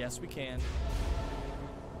 Oh, yes, we can.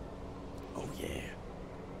 Oh, yeah.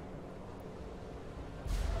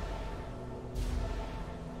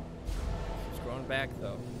 Going back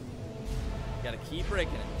though. You gotta keep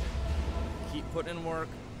breaking it. Keep putting in work.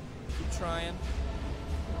 Keep trying.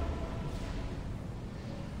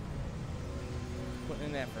 Putting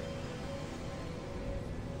in effort.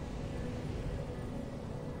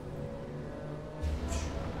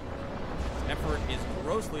 Effort is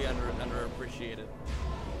grossly underappreciated.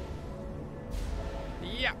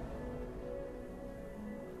 Yeah.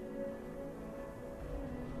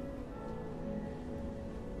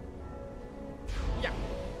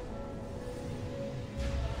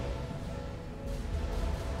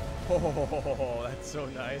 Oh, that's so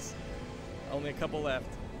nice. Only a couple left.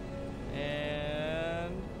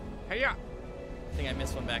 And... Hiya! I think I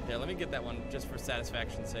missed one back there. Let me get that one just for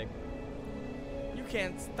satisfaction's sake. You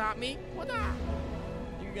can't stop me. What the?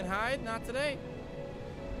 You can hide? Not today.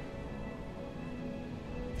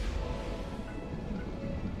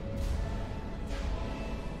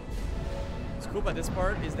 What's cool about this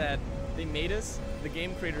part is that they made us, the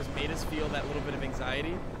game creators made us feel that little bit of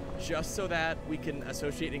anxiety just so that we can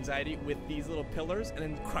associate anxiety with these little pillars and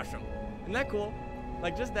then crush them. Isn't that cool?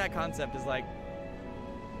 Like, just that concept is like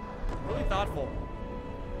really thoughtful,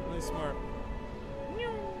 really smart.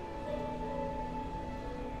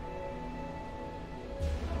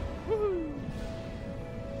 Woohoo!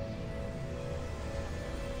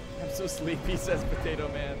 I'm so sleepy, says Potato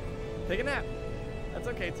Man. Take a nap. That's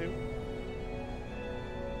okay too.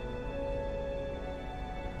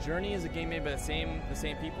 Journey is a game made by the same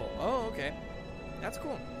people. Oh, okay. That's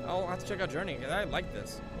cool. I'll have to check out Journey, because I like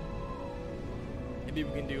this. Maybe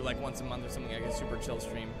we can do like once a month or something, like a super chill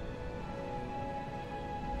stream.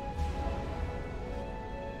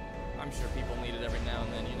 I'm sure people need it every now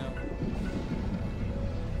and then, you know?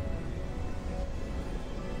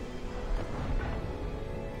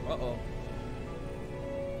 Uh-oh.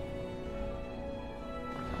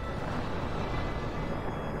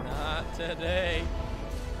 Not today.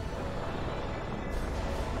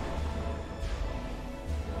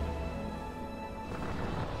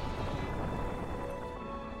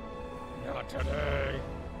 Today.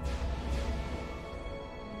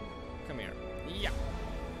 Come here. Yeah.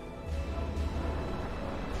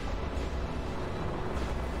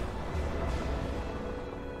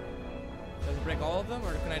 Does it break all of them,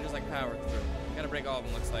 or can I just like power through? Gotta break all of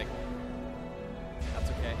them, looks like. That's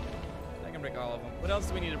okay. I can break all of them. What else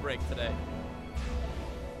do we need to break today?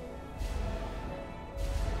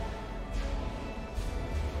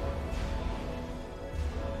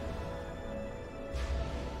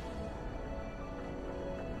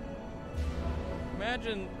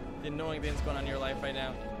 Imagine the annoying things going on in your life right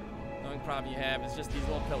now. The only problem you have is just these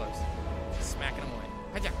little pillars. Smacking them away.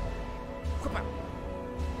 Hiya! Whoop-a!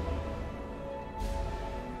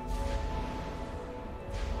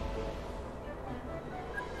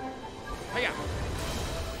 Hiya!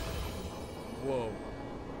 Whoa.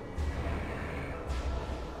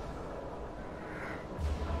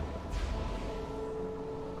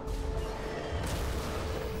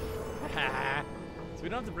 So we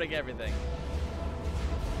don't have to break everything.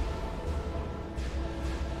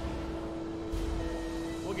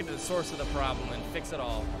 We'll get to the source of the problem and fix it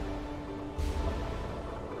all.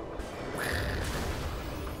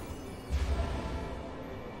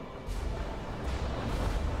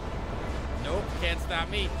 Nope, can't stop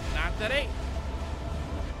me. Not today.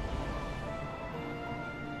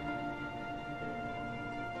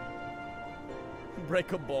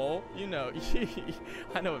 break a bowl? You know,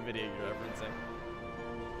 I know what video you're referencing.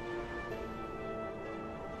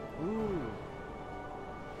 Ooh.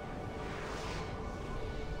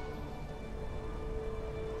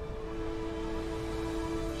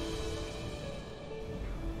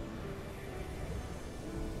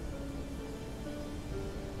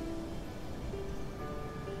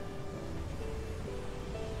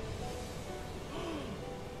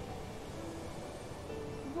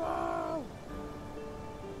 Wow.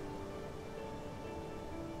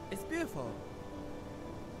 It's beautiful.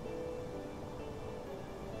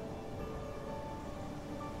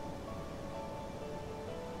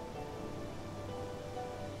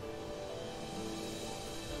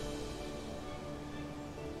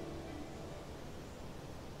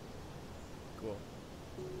 Cool.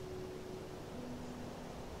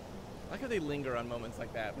 I like how they linger on moments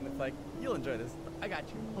like that when it's like, you'll enjoy this. I got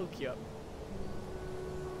you. I'll hook you up.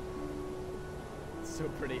 It's so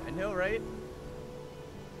pretty. I know, right?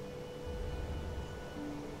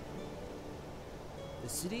 The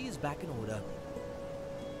city is back in order.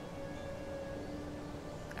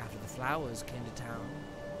 After the flowers came to town,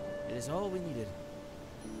 it is all we needed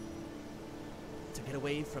to get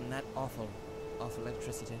away from that awful, awful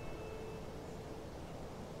electricity.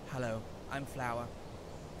 Hello, I'm Flower,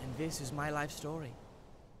 and this is my life story.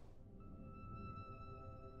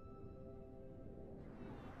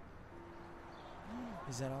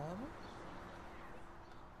 Is that all of them?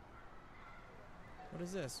 What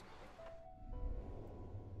is this?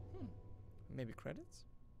 Maybe credits?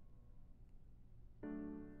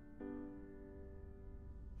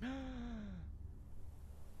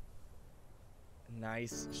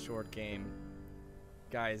 Nice short game.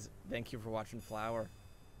 Guys, thank you for watching Flower.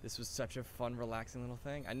 This was such a fun, relaxing little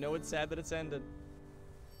thing. I know it's sad that it's ended.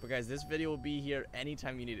 But guys, this video will be here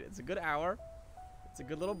anytime you need it. It's a good hour. It's a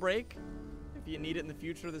good little break. If you need it in the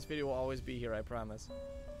future, this video will always be here, I promise.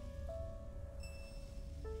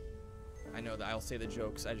 I know that I'll say the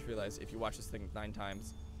jokes. I just realized if you watch this thing 9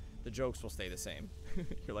 times, the jokes will stay the same.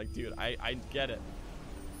 You're like, dude, I get it.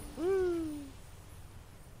 Woo!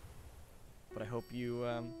 But I hope you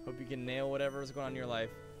can nail whatever is going on in your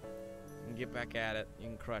life and get back at it. You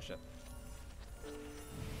can crush it.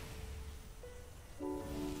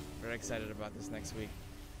 Very excited about this next week.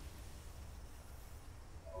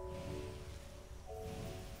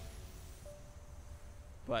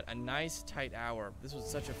 But a nice tight hour. This was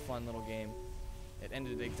such a fun little game. It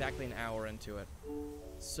ended exactly an hour into it.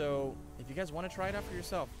 So if you guys want to try it out for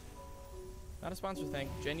yourself, not a sponsor thing,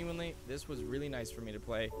 genuinely, this was really nice for me to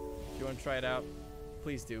play. If you want to try it out,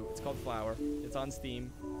 please do. It's called Flower. It's on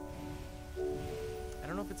Steam. I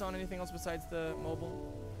don't know if it's on anything else besides the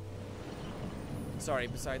mobile. Sorry,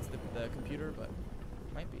 besides the computer, but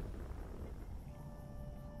it might be.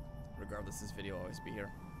 Regardless, this video will always be here.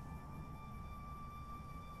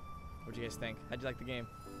 What'd you guys think? How'd you like the game?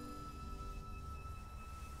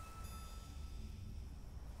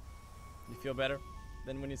 You feel better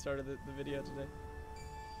than when you started the video today?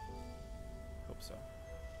 Hope so.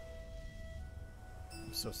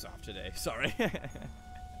 I'm so soft today. Sorry.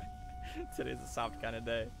 Today's a soft kind of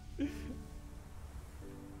day.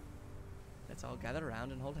 Let's all gather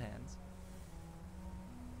around and hold hands.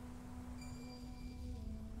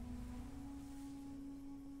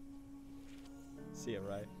 See it,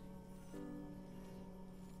 right?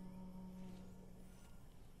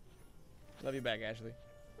 Love you back, Ashley.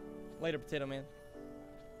 Later, Potato Man.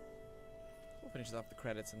 We'll finish off the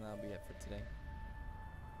credits and that'll be it for today.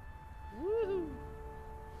 Woohoo!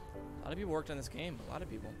 A lot of people worked on this game. A lot of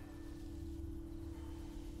people.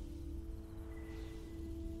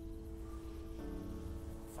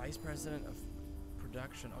 Vice President of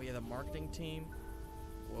Production. Oh yeah, the marketing team.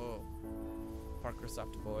 Whoa. Parker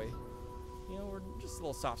Soft Boy. You know, we're just a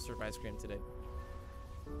little soft serve ice cream today.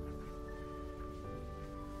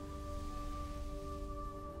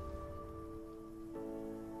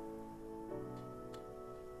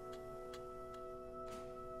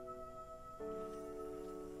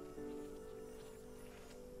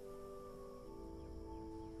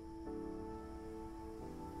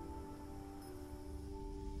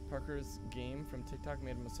 Parker's game from TikTok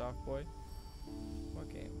made him a soft boy. What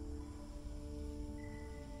game?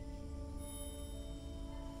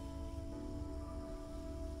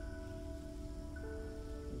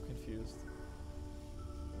 I'm confused.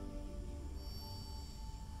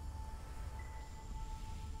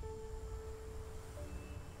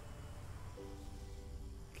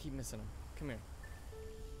 Keep missing him. Come here.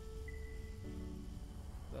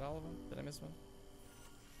 Is that all of them? Did I miss one?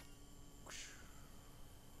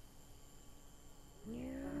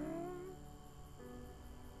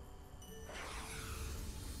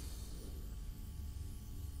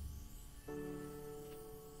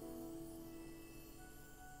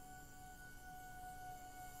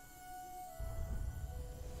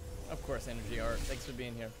 course, Energy Art. Thanks for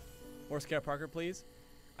being here. More Scare Parker, please.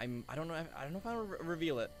 I don't know if I'll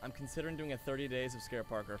reveal it. I'm considering doing a 30 days of Scare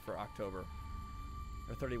Parker for October.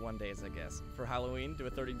 Or 31 days, I guess. For Halloween, do a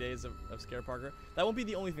 30 days of Scare Parker. That won't be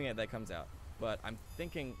the only thing that comes out. But I'm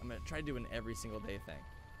thinking I'm going to try to do an every single day thing.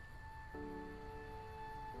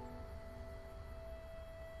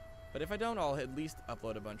 But if I don't, I'll at least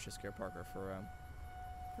upload a bunch of Scare Parker for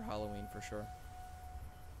Halloween for sure.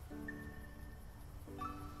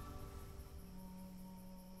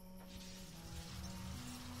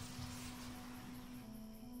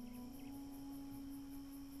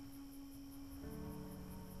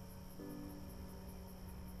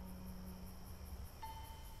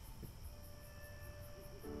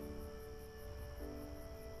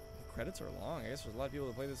 Credits are long. I guess there's a lot of people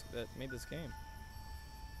that play this, that made this game.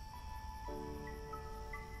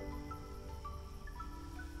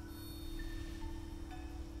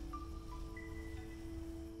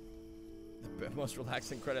 The most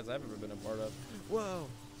relaxing credits I've ever been a part of. Whoa.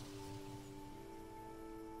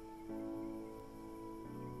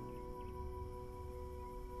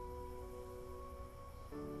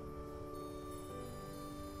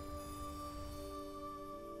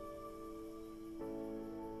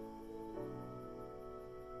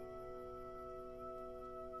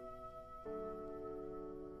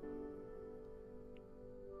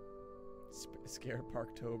 Scare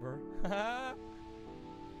Parktober.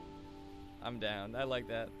 I'm down. I like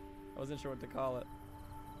that. I wasn't sure what to call it.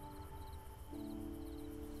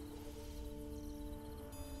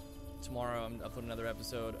 Tomorrow I'm uploading another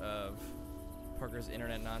episode of Parker's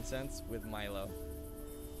Internet Nonsense with Milo.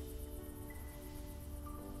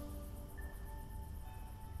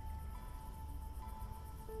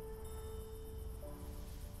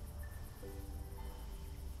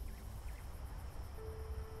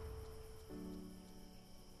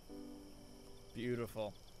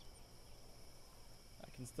 Beautiful. I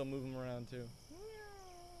can still move them around too.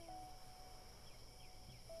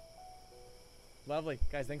 Lovely.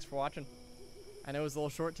 Guys, thanks for watching. I know it was a little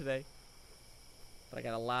short today, but I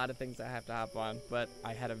got a lot of things I have to hop on, but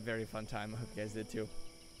I had a very fun time. I hope you guys did too.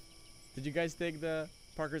 Did you guys dig the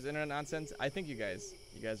Parker's Internet Nonsense? I think you guys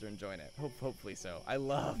are enjoying it. Hopefully so. I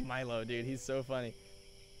love Milo, dude. He's so funny.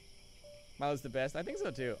 Milo's the best. I think so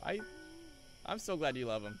too. I'm so glad you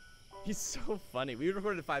love him. He's so funny. We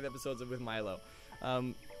recorded 5 episodes with Milo.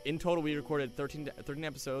 In total, we recorded 13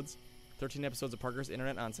 episodes. 13 episodes of Parker's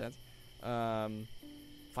Internet Nonsense. 5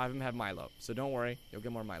 of them have Milo. So don't worry. You'll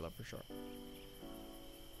get more Milo for sure.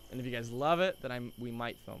 And if you guys love it, then we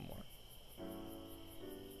might film more.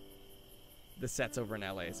 The set's over in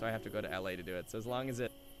LA, so I have to go to LA to do it. So as long as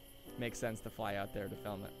it makes sense to fly out there to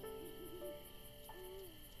film it.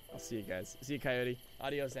 I'll see you guys. See you, Coyote.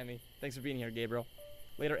 Adios, Emmy. Thanks for being here, Gabriel.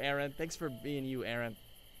 Later, Aaron. Thanks for being you, Aaron.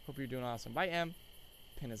 Hope you're doing awesome. Bye, Em.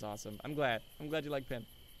 Pin is awesome. I'm glad. I'm glad you like Pin.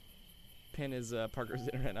 Pin is Parker's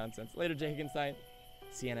Internet Nonsense. Later, Jakenstein.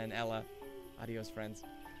 Sienna and Ella. Adios, friends.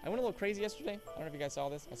 I went a little crazy yesterday. I don't know if you guys saw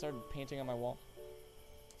this. I started painting on my wall.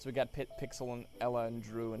 So we got Pixel and Ella and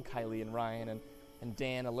Drew and Kylie and Ryan and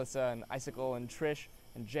Dan, Alyssa and Icicle and Trish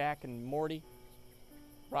and Jack and Morty.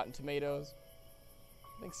 Rotten Tomatoes.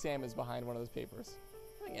 I think Sam is behind one of those papers.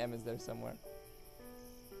 I think Em is there somewhere.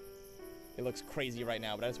 It looks crazy right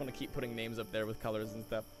now, but I just want to keep putting names up there with colors and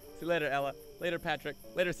stuff. See you later, Ella. Later, Patrick.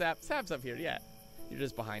 Later, Sap. Sap's up here, yeah. You're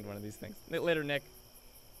just behind one of these things. Later, Nick.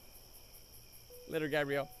 Later,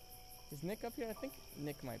 Gabrielle. Is Nick up here? I think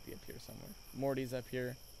Nick might be up here somewhere. Morty's up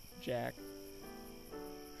here. Jack.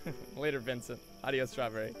 Later, Vincent. Adios,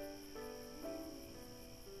 Strawberry.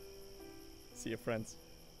 See you, friends.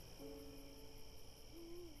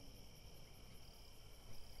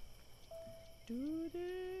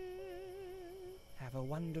 Have a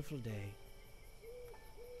wonderful day.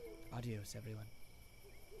 Adios, everyone.